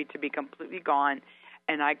memory to be completely gone,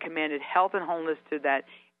 and I commanded health and wholeness to that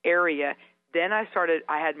area. Then I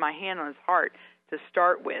had my hand on his heart to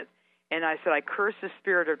start with, and I said, I curse the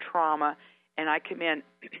spirit of trauma, and I command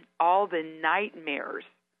all the nightmares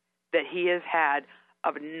that he has had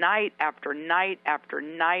of night after night after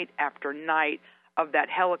night after night of that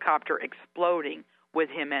helicopter exploding with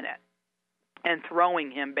him in it and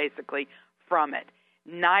throwing him basically from it,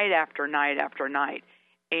 night after night after night.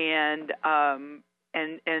 And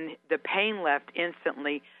the pain left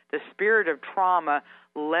instantly. The spirit of trauma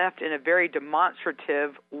left in a very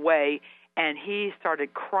demonstrative way, and he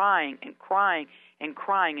started crying and crying and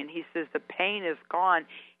crying, and he says, the pain is gone.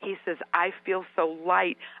 He says, I feel so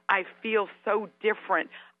light. I feel so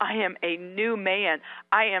different. I am a new man.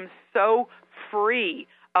 I am so free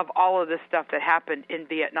of all of the stuff that happened in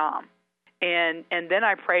Vietnam. And then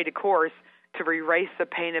I prayed, of course, to erase the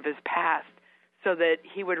pain of his past so that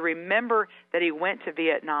he would remember that he went to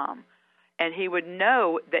Vietnam, and he would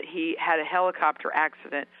know that he had a helicopter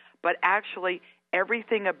accident, but actually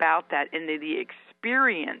everything about that and the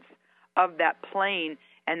experience of that plane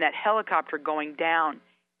and that helicopter going down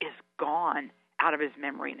is gone out of his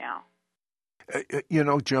memory now. You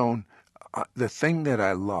know, Joan, the thing that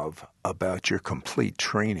I love about your complete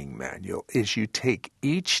training manual is you take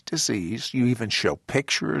each disease, you even show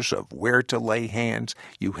pictures of where to lay hands,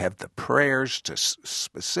 you have the prayers, to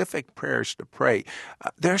specific prayers to pray.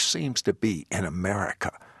 There seems to be in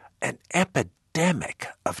America an epidemic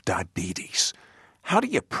of diabetes. How do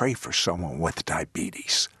you pray for someone with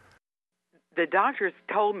diabetes? The doctors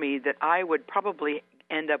told me that I would probably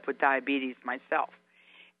end up with diabetes myself.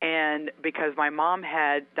 And because my mom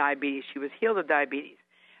had diabetes, she was healed of diabetes.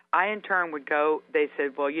 I, in turn, would go, they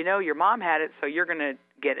said, well, you know, your mom had it, so you're going to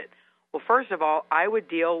get it. Well, first of all, I would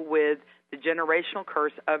deal with the generational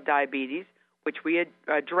curse of diabetes, which we had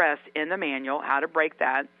addressed in the manual, how to break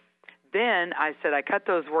that. Then I said, I cut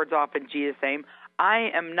those words off in Jesus' name. I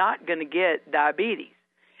am not going to get diabetes.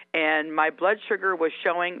 And my blood sugar was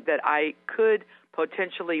showing that I could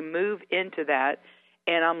potentially move into that.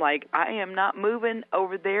 And I'm like, I am not moving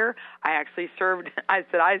over there. I actually served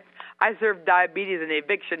diabetes an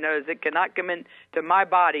eviction notice. It cannot come into my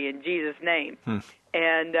body in Jesus' name.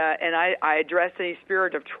 And I addressed any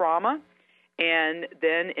spirit of trauma. And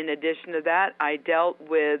then in addition to that, I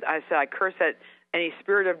said, I curse that any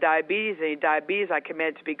spirit of diabetes, I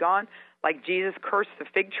command it to be gone. Like Jesus cursed the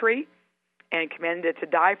fig tree and commanded it to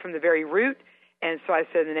die from the very root. And so I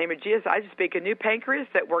said, in the name of Jesus, I just speak a new pancreas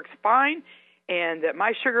that works fine, and that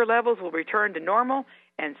my sugar levels will return to normal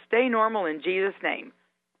and stay normal in Jesus' name.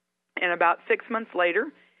 And about 6 months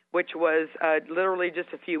later, which was literally just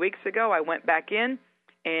a few weeks ago, I went back in,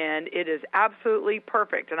 and it is absolutely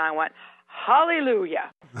perfect. And I went,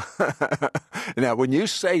 hallelujah. Now, when you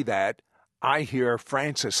say that, I hear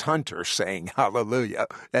Francis Hunter saying hallelujah.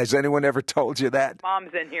 Has anyone ever told you that?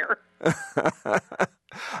 Mom's in here.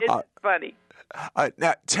 It's funny.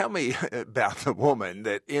 Now, tell me about the woman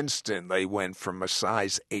that instantly went from a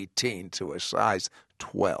size 18 to a size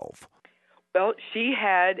 12. Well, she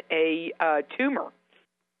had a tumor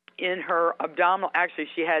in her abdominal. Actually,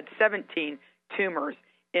 she had 17 tumors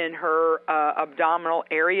in her abdominal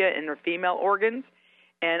area in her female organs.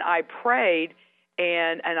 And I prayed,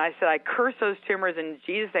 and I said, I curse those tumors in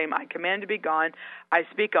Jesus' name. I command to be gone. I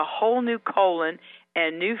speak a whole new colon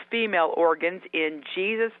and new female organs in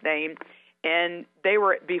Jesus' name. And they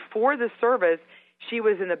were, before the service, she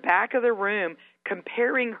was in the back of the room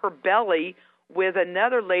comparing her belly with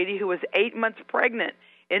another lady who was 8 months pregnant.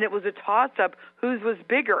 And it was a toss-up whose was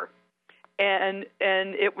bigger. And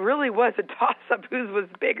it really was a toss-up whose was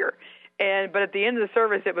bigger. But at the end of the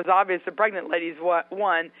service, it was obvious the pregnant lady's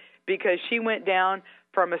won because she went down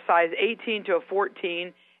from a size 18 to a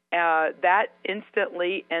 14 that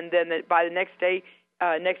instantly. And then by the next day,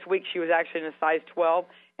 next week, she was actually in a size 12.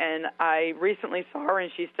 And I recently saw her,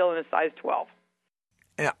 and she's still in a size 12.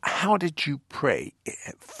 Now, how did you pray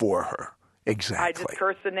for her exactly? I just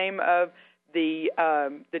cursed the name of the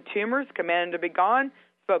tumors, commanded to be gone,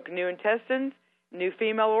 spoke new intestines, new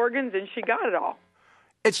female organs, and she got it all.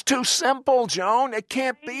 It's too simple, Joan. It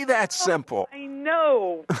can't be that simple. I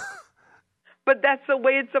know. But that's the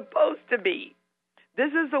way it's supposed to be.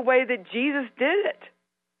 This is the way that Jesus did it.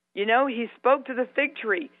 You know, he spoke to the fig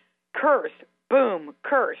tree, cursed. Boom,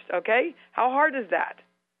 cursed, okay? How hard is that?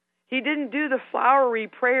 He didn't do the flowery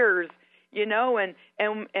prayers,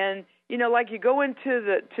 and like you go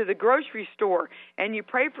into the grocery store and you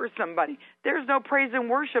pray for somebody. There's no praise and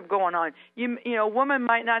worship going on. A woman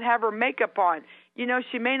might not have her makeup on.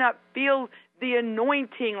 She may not feel the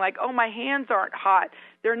anointing, like, oh, my hands aren't hot.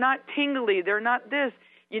 They're not tingly. They're not this.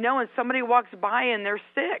 And somebody walks by and they're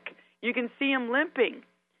sick. You can see them limping.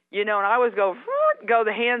 And I always go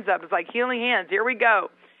the hands up. It's like healing hands. Here we go.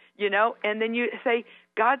 And then you say,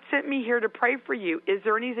 God sent me here to pray for you. Is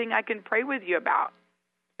there anything I can pray with you about?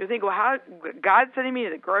 You think, well, how God's sending me to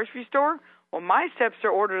the grocery store? Well, my steps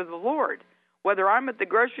are ordered of the Lord, whether I'm at the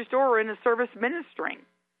grocery store or in a service ministering.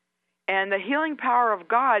 And the healing power of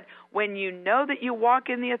God, when you know that you walk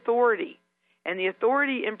in the authority, and the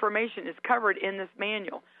authority information is covered in this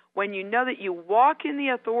manual, when you know that you walk in the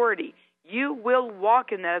authority, you will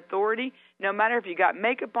walk in that authority, no matter if you got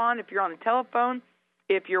makeup on, if you're on the telephone,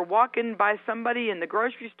 if you're walking by somebody in the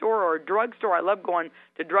grocery store or a drugstore. I love going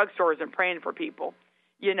to drugstores and praying for people,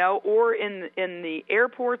 or in the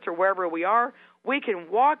airports or wherever we are. We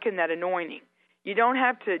can walk in that anointing. You don't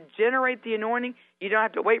have to generate the anointing. You don't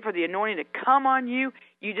have to wait for the anointing to come on you.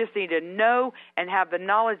 You just need to know and have the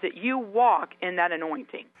knowledge that you walk in that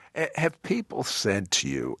anointing. Have people said to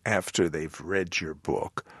you after they've read your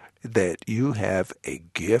book that you have a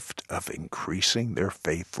gift of increasing their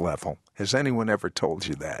faith level? Has anyone ever told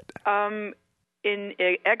you that? In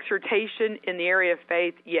exhortation in the area of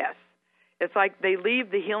faith, yes. It's like they leave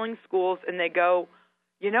the healing schools and they go,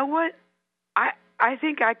 you know what? I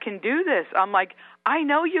think I can do this. I'm like, I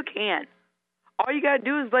know you can. All you got to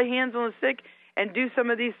do is lay hands on the sick and do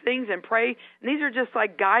some of these things and pray. And these are just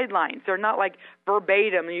like guidelines. They're not like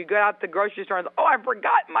verbatim. You go out to the grocery store and say, oh, I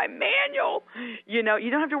forgot my manual. You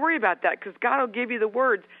don't have to worry about that because God will give you the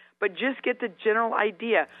words. But just get the general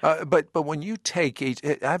idea. But when you take each,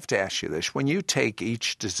 I have to ask you this, when you take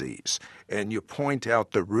each disease and you point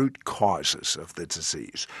out the root causes of the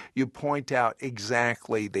disease, you point out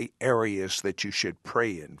exactly the areas that you should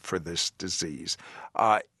pray in for this disease.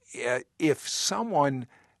 If someone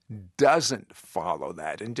doesn't follow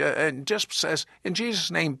that and just says, in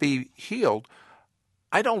Jesus' name be healed,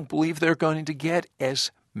 I don't believe they're going to get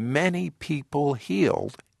as many people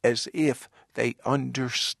healed as if they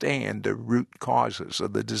understand the root causes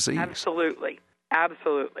of the disease. Absolutely.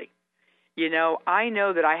 Absolutely. I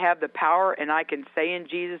know that I have the power and I can say in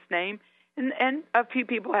Jesus' name, and a few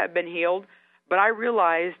people have been healed, but I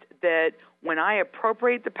realized that when I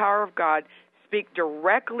appropriate the power of God, speak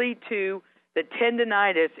directly to the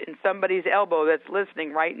tendinitis in somebody's elbow that's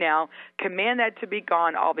listening right now, command that to be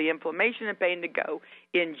gone, all the inflammation and pain to go.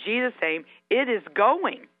 In Jesus' name, it is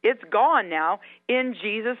going. It's gone now in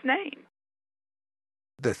Jesus' name.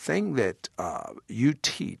 The thing that you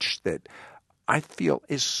teach that I feel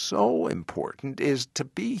is so important is to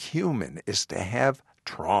be human, is to have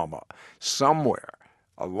trauma somewhere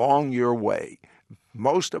along your way.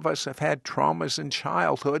 Most of us have had traumas in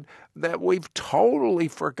childhood that we've totally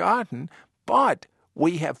forgotten, but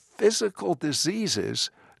we have physical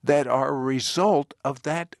diseases that are a result of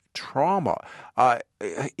that trauma.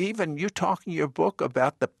 Even you talk in your book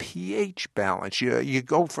about the pH balance. You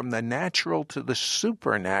go from the natural to the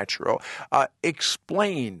supernatural.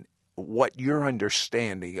 Explain what your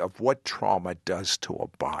understanding of what trauma does to a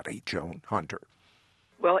body, Joan Hunter.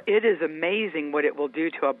 Well, it is amazing what it will do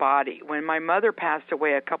to a body. When my mother passed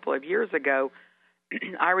away a couple of years ago,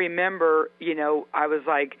 I remember, I was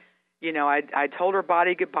like, I told her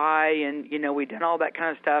body goodbye, and, we did all that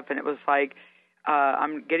kind of stuff, and it was like,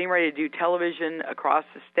 I'm getting ready to do television across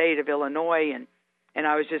the state of Illinois, and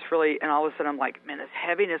I was just really, and all of a sudden I'm like, man, this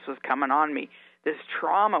heaviness was coming on me. This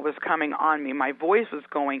trauma was coming on me. My voice was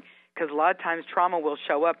going, because a lot of times trauma will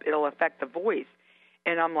show up. It'll affect the voice.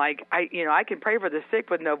 And I'm like, I can pray for the sick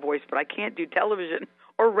with no voice, but I can't do television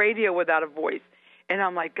or radio without a voice. And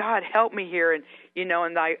I'm like, God, help me here. And,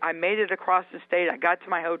 and I made it across the state. I got to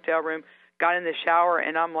my hotel room, got in the shower,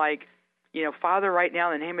 and I'm like, Father, right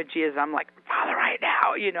now, in the name of Jesus, I'm like, Father, right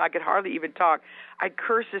now, I could hardly even talk. I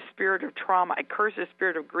curse the spirit of trauma. I curse the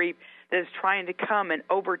spirit of grief that is trying to come and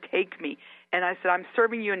overtake me. And I said, I'm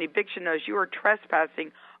serving you an eviction notice. You are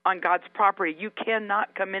trespassing on God's property. You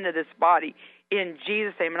cannot come into this body in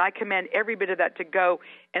Jesus' name. And I command every bit of that to go.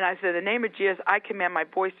 And I said, in the name of Jesus, I command my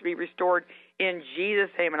voice to be restored in Jesus'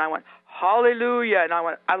 name. And I went, hallelujah. And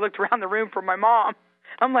I looked around the room for my mom.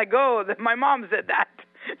 I'm like, oh, my mom said that.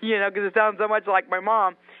 Because it sounds so much like my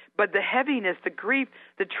mom. But the heaviness, the grief,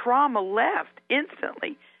 the trauma left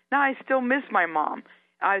instantly. Now, I still miss my mom.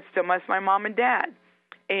 I still miss my mom and dad.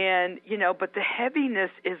 And, but the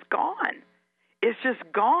heaviness is gone. It's just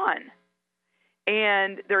gone.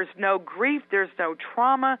 and there's no grief, there's no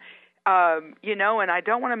trauma, and I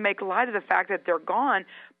don't want to make light of the fact that they're gone,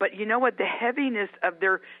 but you know what? The heaviness of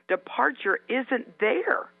their departure isn't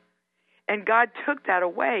there. And God took that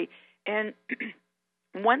away. And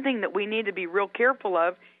one thing that we need to be real careful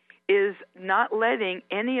of is not letting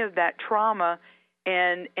any of that trauma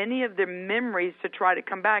and any of the memories to try to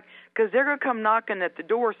come back, because they're going to come knocking at the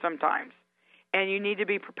door sometimes. And you need to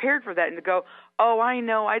be prepared for that and to go, oh, I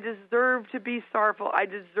know, I deserve to be sorrowful. I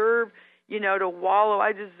deserve, to wallow.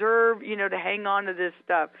 I deserve, to hang on to this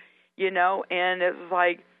stuff, And it's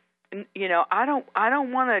like, I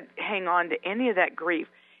don't want to hang on to any of that grief.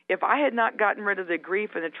 If I had not gotten rid of the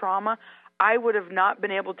grief and the trauma, I would have not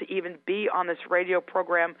been able to even be on this radio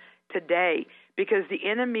program today, because the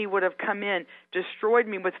enemy would have come in, destroyed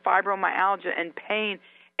me with fibromyalgia and pain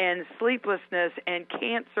and sleeplessness and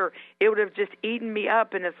cancer. It would have just eaten me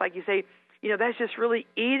up. And it's like you say, that's just really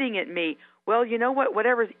eating at me. Well, you know what?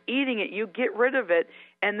 Whatever's eating it, you get rid of it.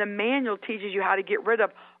 And the manual teaches you how to get rid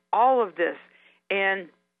of all of this. And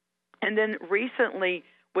then recently,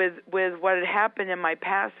 with what had happened in my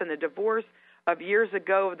past and the divorce of years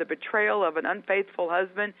ago, the betrayal of an unfaithful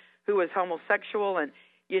husband who was homosexual, and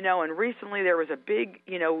recently there was a big,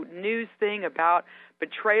 news thing about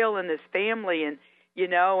betrayal in this family, and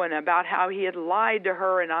and about how he had lied to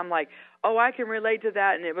her, and I'm like, oh, I can relate to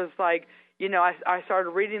that. And it was like, I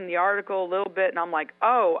started reading the article a little bit, and I'm like,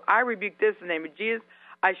 oh, I rebuke this in the name of Jesus.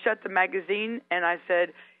 I shut the magazine, and I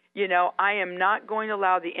said, I am not going to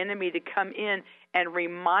allow the enemy to come in and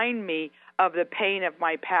remind me of the pain of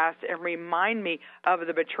my past and remind me of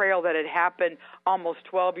the betrayal that had happened almost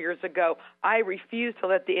 12 years ago. I refuse to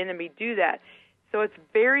let the enemy do that. So it's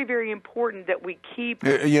very, very important that we keep...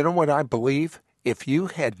 You know what I believe? If you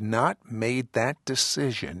had not made that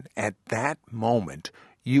decision at that moment,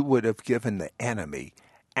 you would have given the enemy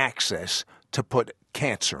access to put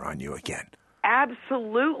cancer on you again.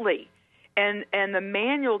 Absolutely. And the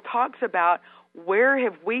manual talks about, where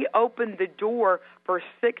have we opened the door for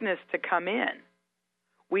sickness to come in?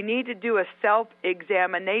 We need to do a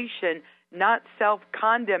self-examination, not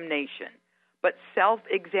self-condemnation, but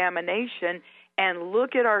self-examination, and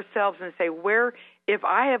look at ourselves and say, if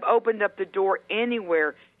I have opened up the door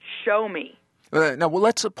anywhere, show me. Now,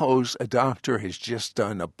 let's suppose a doctor has just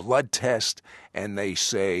done a blood test and they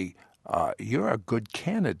say, you're a good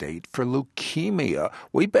candidate for leukemia.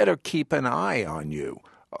 We better keep an eye on you.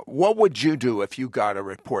 What would you do if you got a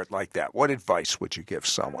report like that? What advice would you give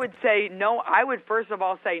someone? I would say no. I would first of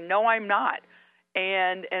all say, no, I'm not.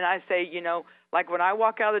 And I say, like when I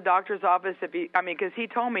walk out of the doctor's office, because he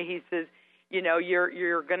told me, he says,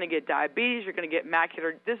 you're going to get diabetes, you're going to get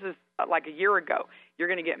macular, this is like a year ago, you're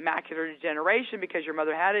going to get macular degeneration because your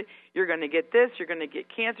mother had it, you're going to get this, you're going to get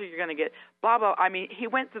cancer, you're going to get blah, blah. He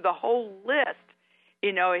went through the whole list.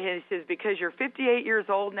 And he says, because you're 58 years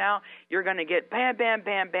old now, you're going to get bam, bam,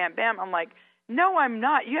 bam, bam, bam. I'm like, no, I'm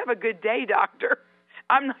not. You have a good day, doctor.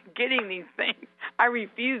 I'm not getting these things. I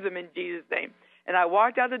refuse them in Jesus' name. And I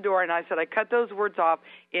walked out the door, and I said, I cut those words off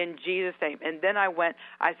in Jesus' name. And then I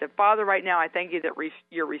said, Father, right now I thank you that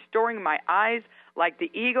you're restoring my eyes like the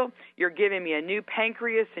eagle. You're giving me a new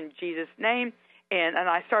pancreas in Jesus' name. And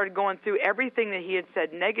I started going through everything that he had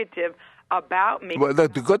said negative about me. Well, the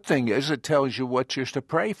good thing is it tells you what you're to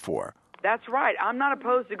pray for. That's right. I'm not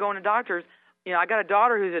opposed to going to doctors. I got a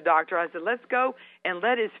daughter who's a doctor. I said, let's go and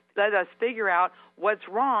let us figure out what's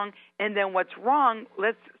wrong. And then what's wrong,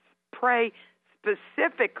 let's pray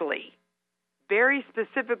specifically, very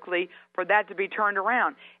specifically, for that to be turned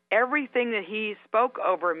around. Everything that he spoke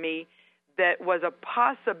over me that was a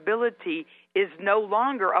possibility is no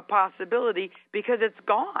longer a possibility because it's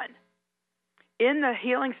gone. In the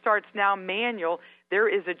Healing Starts Now manual, there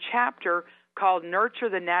is a chapter called Nurture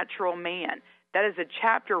the Natural Man. That is a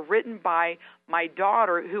chapter written by my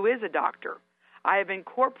daughter, who is a doctor. I have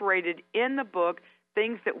incorporated in the book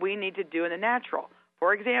things that we need to do in the natural.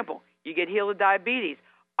 For example, you get healed of diabetes.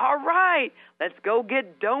 All right, let's go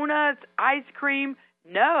get donuts, ice cream.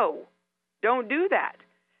 No, don't do that.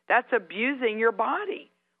 That's abusing your body.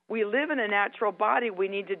 We live in a natural body. We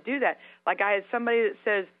need to do that. Like I had somebody that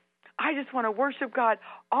says, I just want to worship God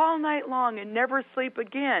all night long and never sleep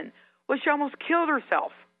again. Well, she almost killed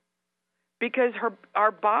herself because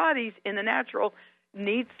our bodies in the natural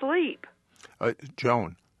need sleep.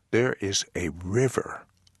 Joan, there is a river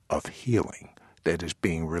of healing that is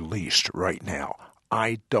being released right now.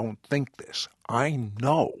 I don't think this. I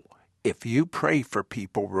know if you pray for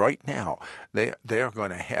people right now, they're going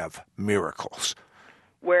to have miracles.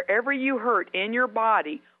 Wherever you hurt in your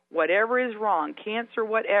body, whatever is wrong, cancer,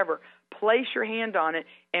 whatever, place your hand on it,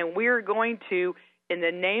 and we're going to In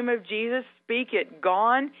the name of Jesus, speak it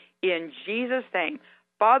gone in Jesus' name.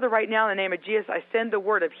 Father, right now in the name of Jesus, I send the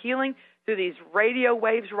word of healing through these radio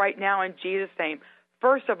waves right now in Jesus' name.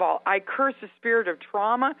 First of all, I curse the spirit of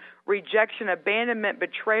trauma, rejection, abandonment,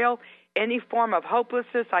 betrayal, any form of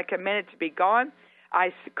hopelessness. I command it to be gone.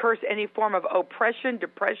 I curse any form of oppression,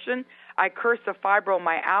 depression. I curse the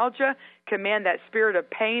fibromyalgia. Command that spirit of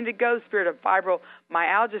pain to go, spirit of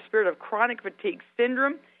fibromyalgia, spirit of chronic fatigue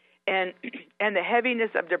syndrome, and the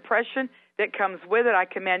heaviness of depression that comes with it. I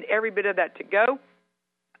command every bit of that to go.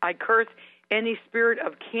 I curse any spirit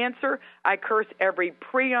of cancer. I curse every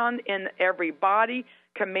prion in every body.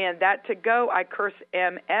 Command that to go. I curse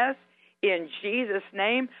MS in Jesus'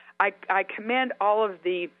 name. I command all of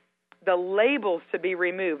the labels to be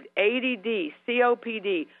removed. ADD,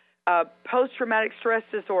 COPD, post-traumatic stress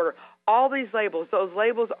disorder, all these labels, those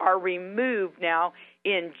labels are removed now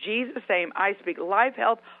in Jesus' name. I speak life,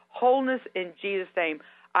 health, wholeness in Jesus' name.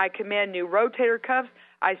 I command new rotator cuffs.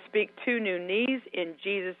 I speak 2 new knees in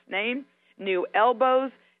Jesus' name, new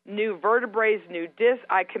elbows, new vertebrae, new discs.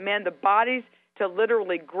 I command the bodies to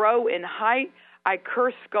literally grow in height. I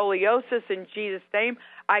curse scoliosis in Jesus' name.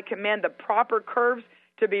 I command the proper curves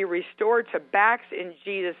to be restored to backs in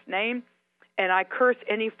Jesus' name. And I curse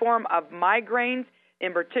any form of migraines,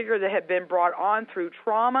 in particular, that have been brought on through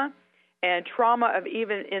trauma, and trauma of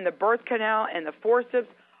even in the birth canal and the forceps,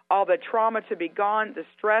 all the trauma to be gone, the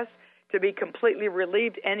stress to be completely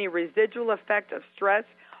relieved, any residual effect of stress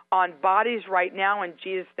on bodies right now in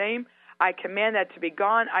Jesus' name. I command that to be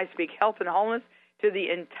gone. I speak health and wholeness to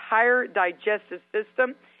the entire digestive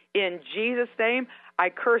system in Jesus' name. I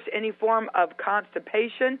curse any form of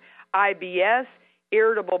constipation, IBS,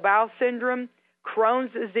 irritable bowel syndrome,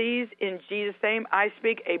 Crohn's disease in Jesus' name. I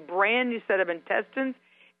speak a brand new set of intestines,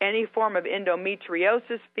 any form of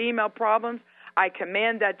endometriosis, female problems. I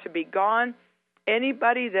command that to be gone.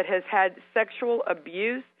 Anybody that has had sexual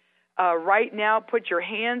abuse, right now, put your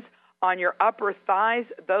hands on your upper thighs.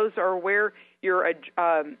 Those are where your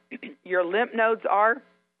lymph nodes are,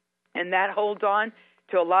 and that holds on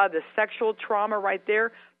to a lot of the sexual trauma right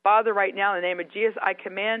there. Father, right now, in the name of Jesus, I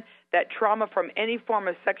command that trauma from any form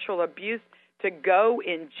of sexual abuse to go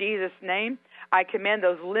in Jesus' name. I command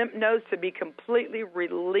those lymph nodes to be completely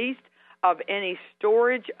released of any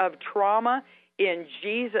storage of trauma in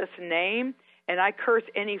Jesus' name. And I curse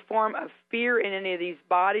any form of fear in any of these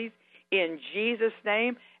bodies in Jesus'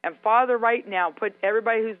 name. And Father, right now, put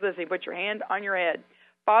everybody who's listening, put your hand on your head.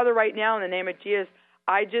 Father, right now, in the name of Jesus,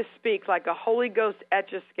 I just speak like a Holy Ghost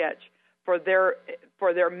etch-a-sketch for their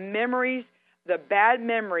memories, the bad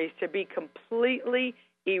memories, to be completely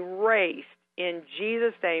erased in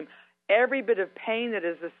Jesus' name. Every bit of pain that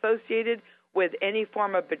is associated with any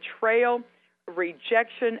form of betrayal,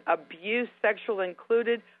 rejection, abuse, sexual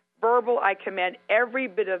included, verbal, I command every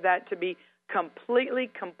bit of that to be completely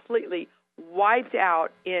wiped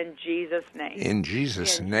out in Jesus' name. In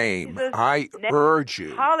Jesus' name, I urge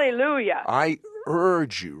you. Hallelujah. I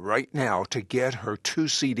urge you right now to get her 2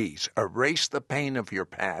 CDs, Erase the Pain of Your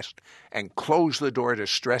Past and Close the Door to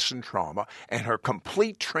Stress and Trauma, and her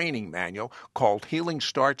complete training manual called Healing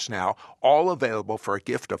Starts Now, all available for a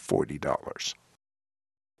gift of $40.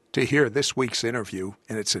 To hear this week's interview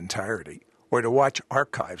in its entirety, or to watch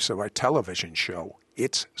archives of our television show,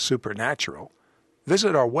 It's Supernatural,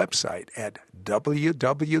 visit our website at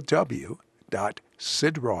www.sidroth.org.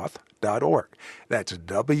 That's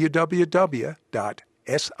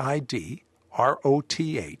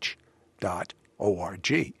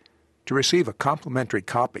www.sidroth.org. To receive a complimentary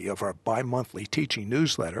copy of our bi-monthly teaching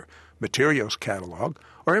newsletter, materials catalog,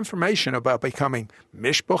 or information about becoming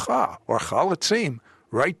Mishpocha or Chalatzim,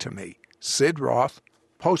 write to me, Sid Roth,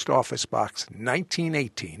 Post Office Box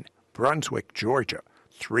 1918, Brunswick, Georgia,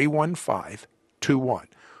 31521,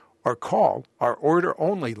 or call our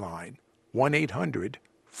order-only line,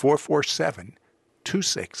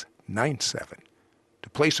 1-800-447-2697. To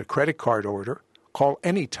place a credit card order, call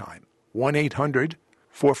anytime,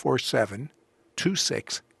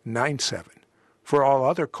 1-800-447-2697. For all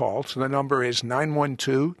other calls, the number is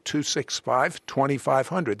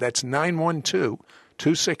 912-265-2500. That's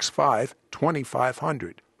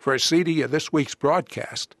 912-265-2500. For a CD of this week's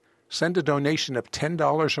broadcast, send a donation of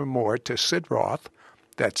 $10 or more to Sid Roth,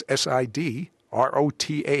 that's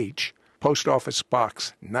SIDROTH, Post Office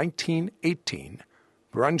Box 1918,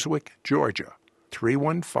 Brunswick, Georgia,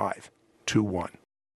 31521.